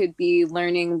shift could be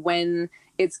learning when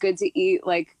it's good to eat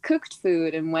like cooked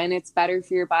food, and when it's better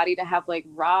for your body to have like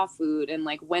raw food, and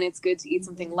like when it's good to eat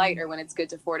something light, or when it's good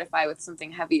to fortify with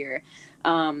something heavier.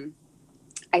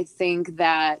 I think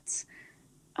that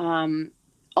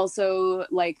also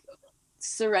like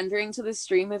surrendering to the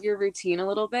stream of your routine a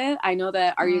little bit. I know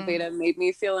that Ayurveda made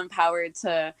me feel empowered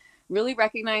to really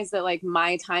recognize that like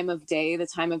my time of day, the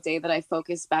time of day that I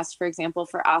focus best, for example,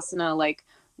 for asana, like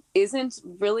isn't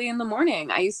really in the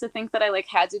morning. I used to think that I like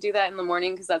had to do that in the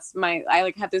morning, because I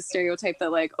like had this stereotype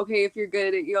that like, okay, if you're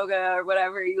good at yoga or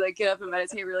whatever, you like get up and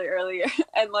meditate really early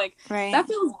and like that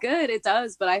feels good. It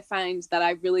does. But I find that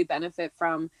I really benefit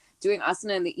from doing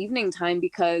asana in the evening time,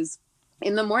 because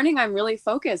in the morning I'm really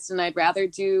focused, and I'd rather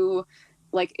do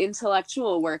like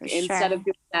intellectual work instead of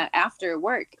doing that after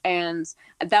work. And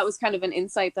that was kind of an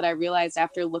insight that I realized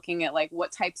after looking at like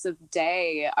what types of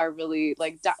day are really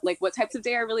like what types of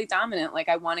day are really dominant. Like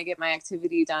I want to get my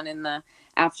activity done in the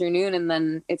afternoon, and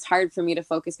then it's hard for me to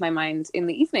focus my mind in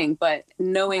the evening. But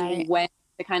knowing when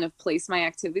to kind of place my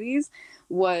activities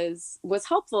was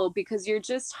helpful, because you're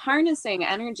just harnessing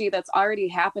energy that's already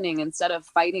happening instead of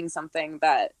fighting something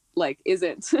that like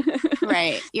isn't.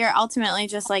 Right. You're ultimately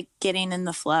just like getting in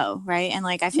the flow, right? And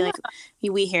like I feel like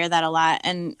we hear that a lot,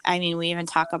 and I mean we even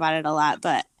talk about it a lot,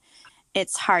 but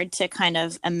it's hard to kind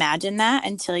of imagine that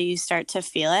until you start to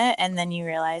feel it, and then you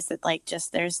realize that like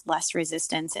just there's less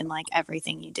resistance in like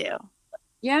everything you do.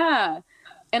 Yeah.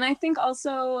 And I think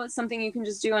also something you can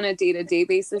just do on a day-to-day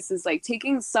basis is like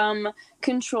taking some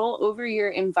control over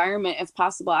your environment if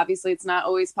possible. Obviously, it's not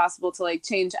always possible to like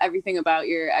change everything about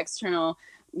your external,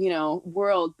 you know,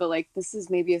 world, but like this is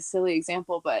maybe a silly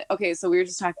example, but okay, so we were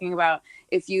just talking about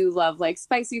if you love like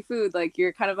spicy food, like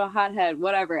you're kind of a hothead,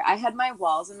 whatever. I had my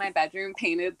walls in my bedroom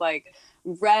painted like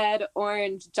red,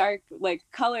 orange, dark like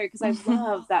color, because I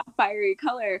love that fiery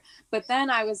color. But then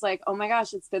I was like, oh my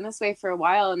gosh, it's been this way for a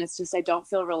while, and it's just I don't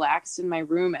feel relaxed in my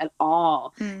room at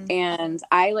all. And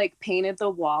I like painted the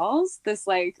walls this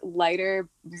like lighter,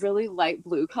 really light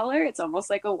blue color. It's almost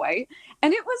like a white,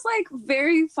 and it was like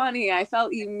very funny. I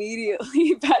felt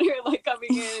immediately better, like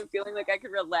coming in and feeling like I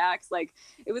could relax. Like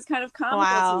it was kind of comical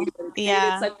to me, but it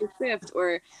created such a shift.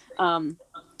 Or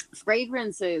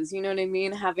fragrances, you know what I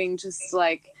mean? Having just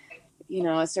like, you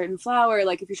know, a certain flower,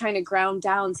 like if you're trying to ground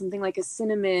down something like a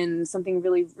cinnamon, something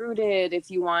really rooted, if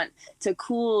you want to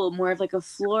cool, more of like a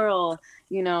floral,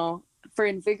 you know, for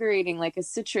invigorating, like a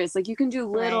citrus, like you can do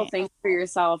little things for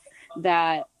yourself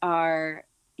that are,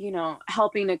 you know,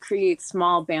 helping to create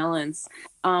small balance.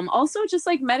 Also just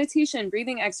like meditation,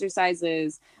 breathing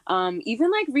exercises,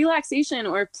 even like relaxation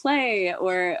or play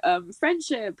or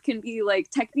friendship can be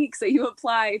like techniques that you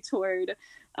apply toward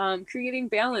creating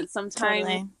balance.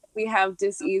 Sometimes we have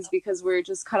dis-ease because we're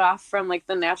just cut off from like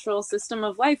the natural system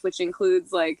of life, which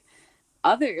includes like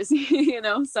others, you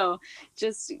know, so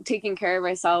just taking care of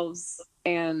ourselves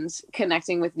and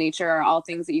connecting with nature are all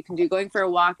things that you can do. Going for a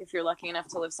walk, if you're lucky enough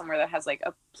to live somewhere that has like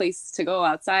a place to go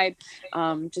outside,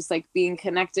 just like being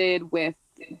connected with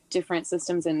different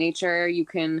systems in nature, you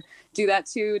can do that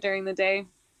too during the day?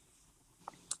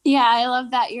 Yeah, I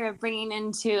love that you're bringing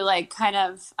into like kind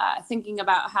of thinking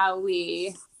about how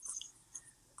we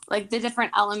like the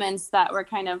different elements that we're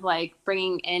kind of like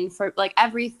bringing in for like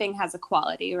everything has a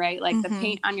quality, right? Like the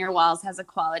paint on your walls has a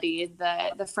quality,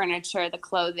 the furniture, the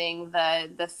clothing,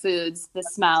 the foods, the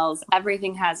smells,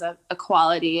 everything has a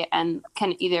quality and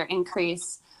can either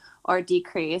increase or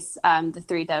decrease the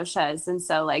three doshas. And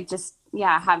so like just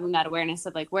having that awareness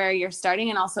of like where you're starting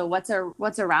and also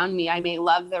what's around me. I may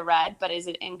love the red, but is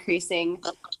it increasing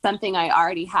something I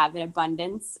already have an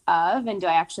abundance of? And do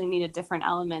I actually need a different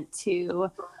element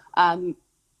to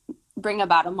bring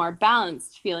about a more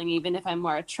balanced feeling, even if I'm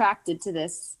more attracted to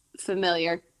this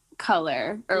familiar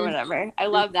color or whatever? I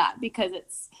love that because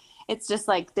it's just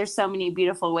like there's so many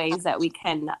beautiful ways that we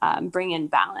can bring in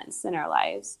balance in our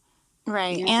lives.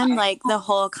 Right. Yeah. And like the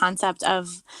whole concept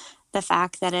of the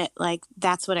fact that it like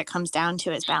that's what it comes down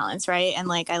to is balance, right? And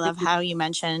like I love how you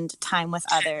mentioned time with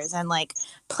others and like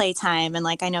playtime, and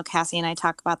like I know Cassie and I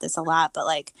talk about this a lot, but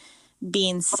like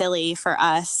being silly for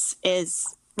us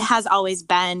has always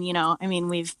been, you know, I mean,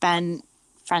 we've been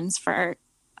friends for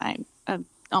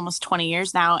almost 20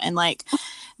 years now, and like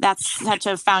that's such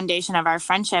a foundation of our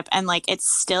friendship, and like it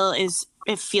still is.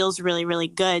 It feels really, really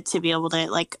good to be able to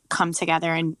like come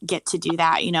together and get to do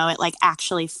that. You know, it like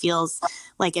actually feels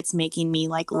like it's making me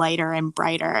like lighter and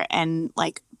brighter and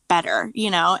like better, you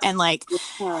know, and like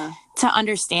to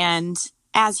understand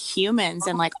as humans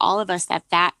and like all of us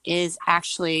that is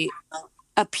actually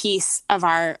a piece of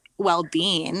our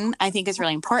well-being, I think is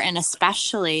really important,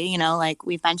 especially, you know, like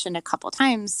we've mentioned a couple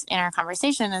times in our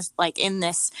conversation is like in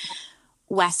this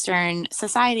Western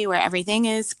society where everything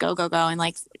is go, go, go. And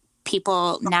like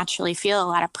people naturally feel a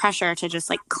lot of pressure to just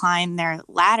like climb their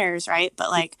ladders, right? But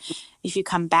like if you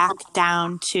come back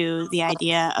down to the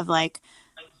idea of like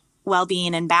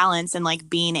well-being and balance and like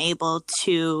being able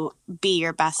to be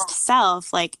your best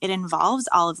self, like it involves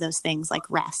all of those things like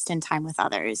rest and time with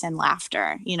others and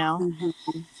laughter, you know?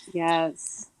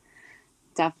 Yes,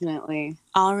 definitely.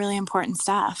 All really important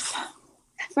stuff.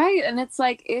 Right. And it's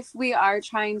like, if we are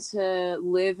trying to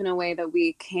live in a way that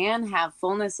we can have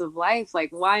fullness of life,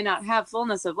 like why not have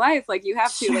fullness of life? Like you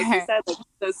have to, like you said, like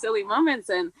those silly moments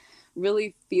and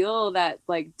really feel that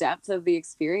like depth of the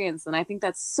experience. And I think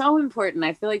that's so important.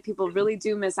 I feel like people really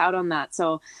do miss out on that.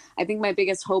 So I think my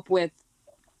biggest hope with,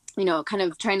 you know, kind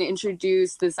of trying to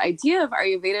introduce this idea of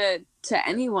Ayurveda to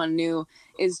anyone new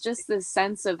is just this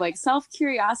sense of like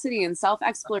self-curiosity and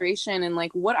self-exploration and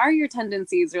like what are your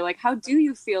tendencies, or like how do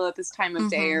you feel at this time of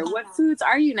day, or what foods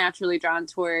are you naturally drawn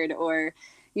toward, or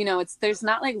you know, there's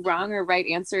not like wrong or right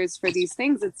answers for these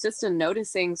things. It's just a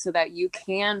noticing so that you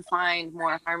can find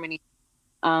more harmony,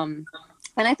 and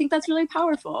I think that's really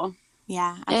powerful.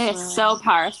 Yeah, absolutely. It's so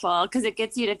powerful because it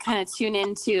gets you to kind of tune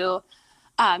into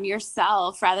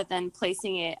yourself rather than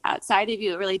placing it outside of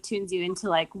you. It really tunes you into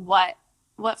like what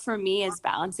for me is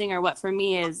balancing, or what for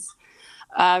me is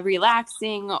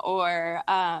relaxing, or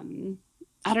I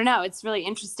don't know. It's really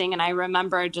interesting. And I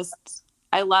remember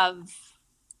I love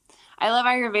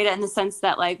Ayurveda in the sense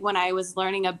that like when I was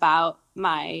learning about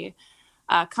my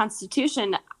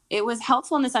constitution, it was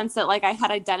helpful in the sense that like I had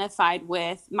identified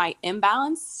with my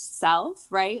imbalanced self,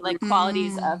 right? Like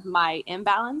qualities of my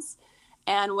imbalance.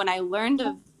 And when I learned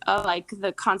of like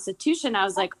the constitution, I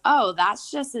was like, oh,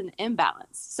 that's just an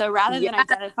imbalance. So rather than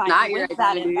identifying with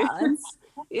that imbalance,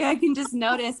 I can just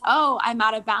notice, oh, I'm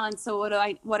out of balance. So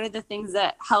what are the things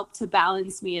that help to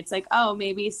balance me? It's like, oh,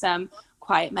 maybe some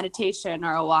quiet meditation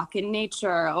or a walk in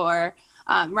nature, or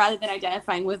rather than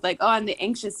identifying with like, oh, I'm the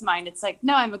anxious mind. It's like,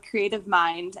 no, I'm a creative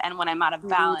mind. And when I'm out of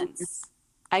balance,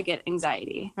 I get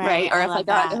anxiety, right? Or if I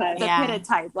got the pitta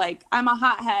type, like I'm a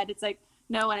hothead. It's like,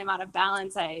 no, when I'm out of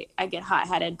balance, I get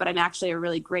hot-headed, but I'm actually a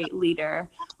really great leader.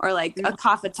 Or like a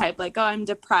kapha type, like, oh, I'm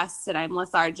depressed and I'm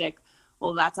lethargic.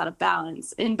 Well, that's out of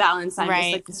balance. In balance, I'm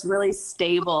just like this really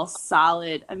stable,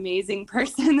 solid, amazing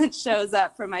person that shows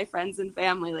up for my friends and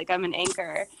family. Like I'm an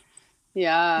anchor.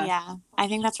 Yeah. Yeah. I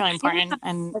think that's really important. Yeah.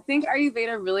 And I think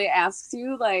Ayurveda really asks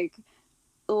you like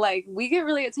we get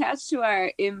really attached to our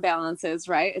imbalances,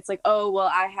 right? It's like, oh, well,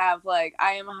 I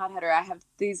am a hothead, or I have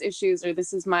these issues, or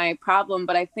this is my problem.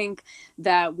 But I think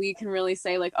that we can really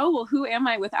say like, oh, well, who am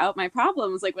I without my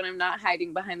problems? Like when I'm not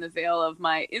hiding behind the veil of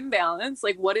my imbalance,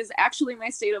 like what is actually my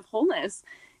state of wholeness?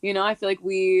 You know, I feel like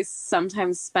we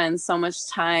sometimes spend so much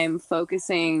time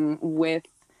focusing with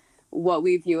what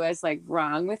we view as like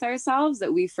wrong with ourselves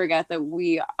that we forget that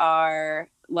we are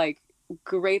like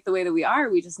great the way that we are.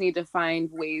 We just need to find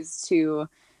ways to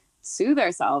soothe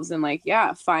ourselves and like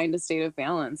find a state of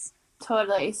balance.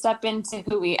 Totally. Step into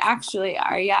who we actually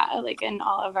are. Yeah. Like in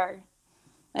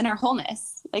our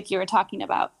wholeness, like you were talking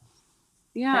about.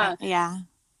 Yeah. Yeah.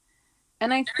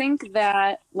 And I think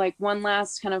that like one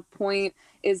last kind of point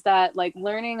is that like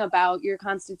learning about your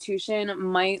constitution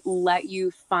might let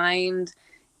you find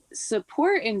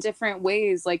support in different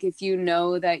ways. Like if you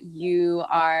know that you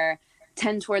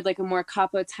tend toward like a more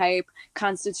Kapha type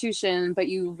constitution, but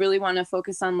you really want to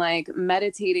focus on like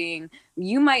meditating,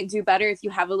 you might do better if you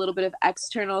have a little bit of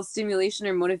external stimulation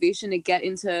or motivation to get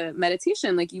into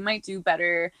meditation. Like you might do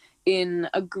better in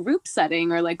a group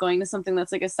setting, or like going to something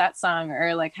that's like a satsang,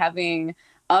 or like having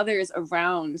others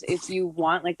around. If you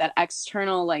want like that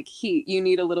external like heat, you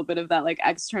need a little bit of that like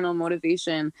external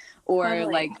motivation. Or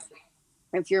Totally. like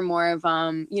if you're more of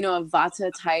you know, a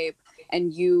Vata type,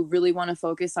 and you really want to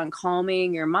focus on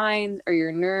calming your mind or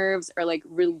your nerves, or like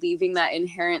relieving that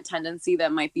inherent tendency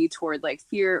that might be toward like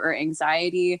fear or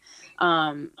anxiety,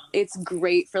 it's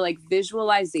great for like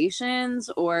visualizations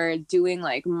or doing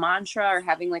like mantra, or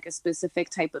having like a specific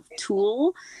type of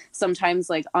tool. Sometimes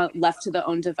like left to the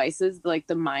own devices, like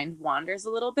the mind wanders a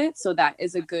little bit. So that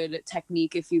is a good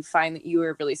technique if you find that you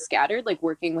are really scattered, like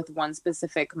working with one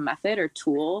specific method or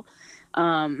tool.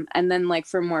 And then like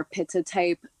for more Pitta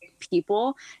type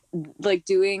people, like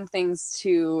doing things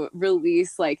to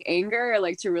release like anger, or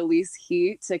like to release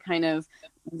heat, to kind of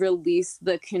release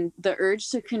the urge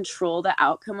to control the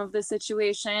outcome of the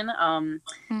situation.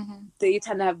 They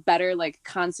tend to have better like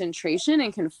concentration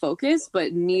and can focus,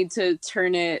 but need to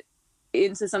turn it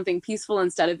into something peaceful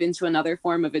instead of into another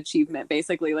form of achievement,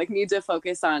 basically. Like need to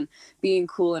focus on being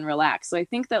cool and relaxed. So I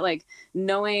think that like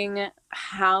knowing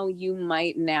how you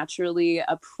might naturally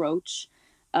approach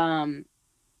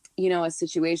you know, a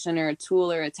situation or a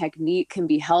tool or a technique can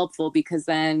be helpful, because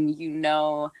then you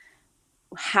know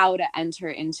how to enter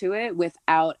into it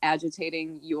without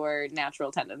agitating your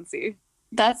natural tendency.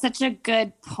 That's such a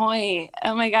good point.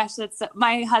 Oh my gosh,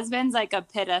 my husband's like a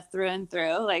Pitta through and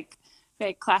through, like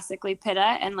very classically Pitta.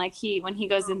 And like when he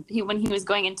was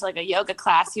going into like a yoga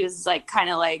class, he was like kind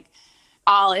of like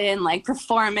all in like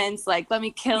performance, like let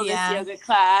me kill this yoga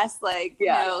class, like you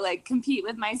know, like compete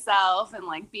with myself and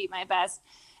like beat my best.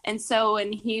 And so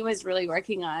when he was really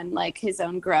working on like his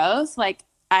own growth, like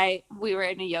we were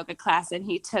in a yoga class and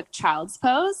he took child's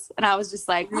pose, and I was just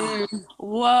like,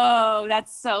 whoa,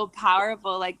 that's so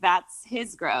powerful. Like that's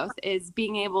his growth, is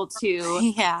being able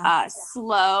to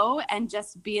slow and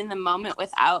just be in the moment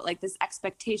without like this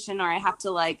expectation, or I have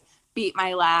to like beat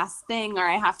my last thing, or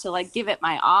I have to like give it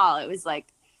my all. It was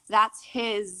like, that's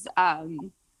his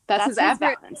his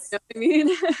effort. Balance. You know what I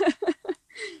mean?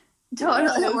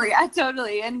 Totally. Yeah,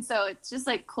 totally. And so it's just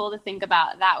like cool to think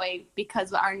about that way,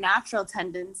 because our natural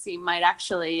tendency might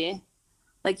actually,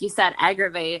 like you said,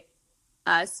 aggravate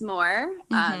us more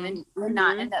and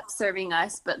not end up serving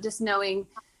us. But just knowing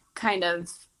kind of,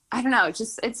 I don't know,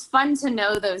 it's fun to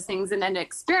know those things and then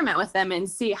experiment with them and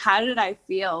see, how did I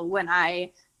feel when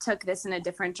I took this in a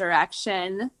different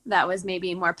direction that was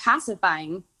maybe more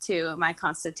pacifying to my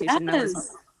constitution.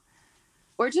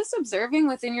 Or just observing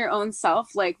within your own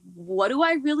self, like, what do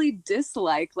I really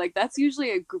dislike? Like, that's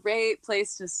usually a great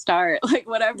place to start. Like,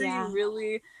 whatever you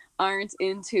really aren't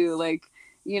into, like,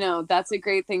 you know, that's a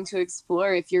great thing to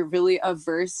explore if you're really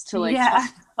averse to like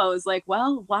pose, like,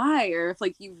 well, why? Or if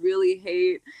like you really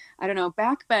hate, I don't know,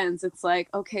 back bends, it's like,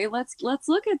 okay, let's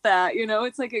look at that. You know,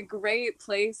 it's like a great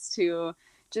place to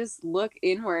just look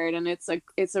inward, and it's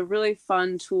a really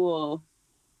fun tool.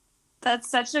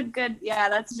 That's such a good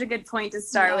point to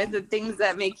start with, the things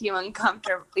that make you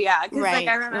uncomfortable. Yeah. Cause like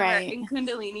I remember in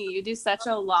Kundalini, you do such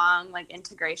a long like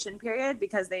integration period,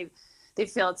 because they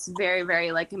feel it's very,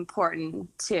 very like important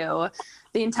to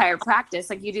the entire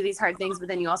practice. Like you do these hard things, but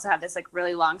then you also have this like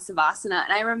really long savasana.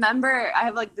 And I remember I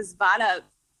have like this Vata,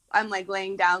 I'm like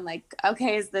laying down like,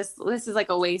 okay, this is like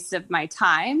a waste of my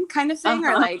time kind of thing,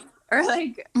 or like,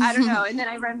 I don't know. And then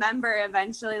I remember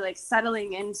eventually like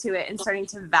settling into it and starting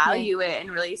to value it and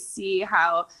really see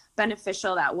how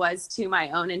beneficial that was to my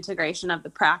own integration of the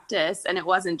practice. And it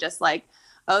wasn't just like,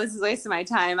 oh, this is a waste of my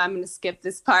time, I'm going to skip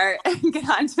this part and get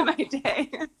on to my day.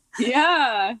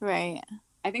 Yeah. Right.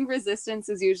 I think resistance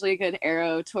is usually a good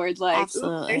arrow toward like,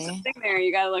 absolutely, there's something there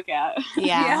you got to look at.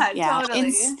 Yeah.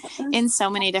 Totally. In so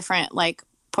many different like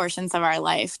portions of our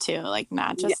life too, like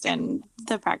not just in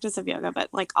the practice of yoga, but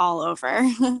like all over.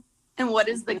 And what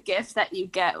is the gift that you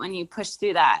get when you push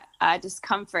through that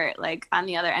discomfort? Like on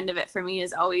the other end of it for me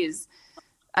is always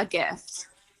a gift.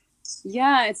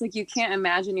 Yeah, it's like you can't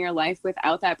imagine your life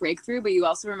without that breakthrough, but you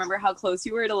also remember how close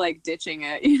you were to like ditching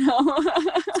it, you know?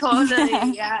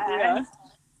 Totally. Yeah.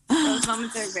 Those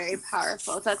moments are very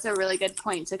powerful. That's a really good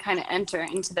point to kind of enter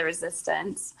into the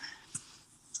resistance.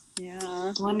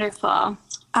 Yeah. Wonderful.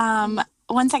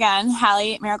 Once again,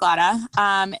 Hallie Miragliotta.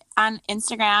 On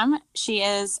Instagram, she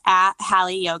is at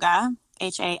Hallie Yoga,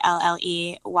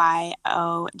 HALLEYOGA.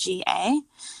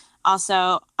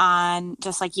 Also on,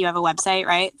 just like you have a website,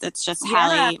 right? That's just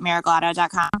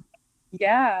HallieMiraglotta.com.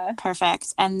 Yeah.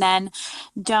 Perfect. And then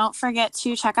don't forget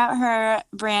to check out her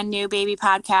brand new baby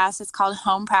podcast. It's called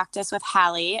Home Practice with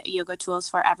Hallie, Yoga Tools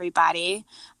for Everybody.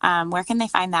 Where can they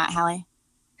find that, Hallie?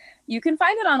 You can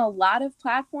find it on a lot of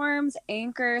platforms: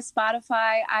 Anchor,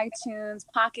 Spotify, iTunes,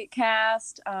 Pocket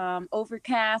Cast,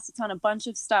 Overcast. It's on a bunch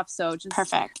of stuff. So just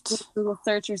perfect. Google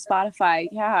search or Spotify.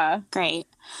 Yeah. Great.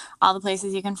 All the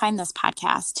places you can find this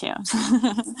podcast too.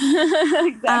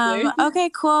 Exactly. Okay,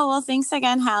 cool. Well, thanks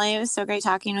again, Hallie. It was so great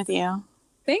talking with you.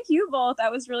 Thank you both.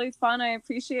 That was really fun. I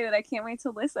appreciate it. I can't wait to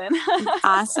listen.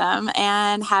 Awesome.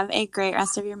 And have a great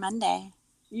rest of your Monday.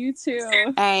 You too.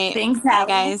 All right. Thanks, bye, Hallie.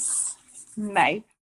 guys. Bye.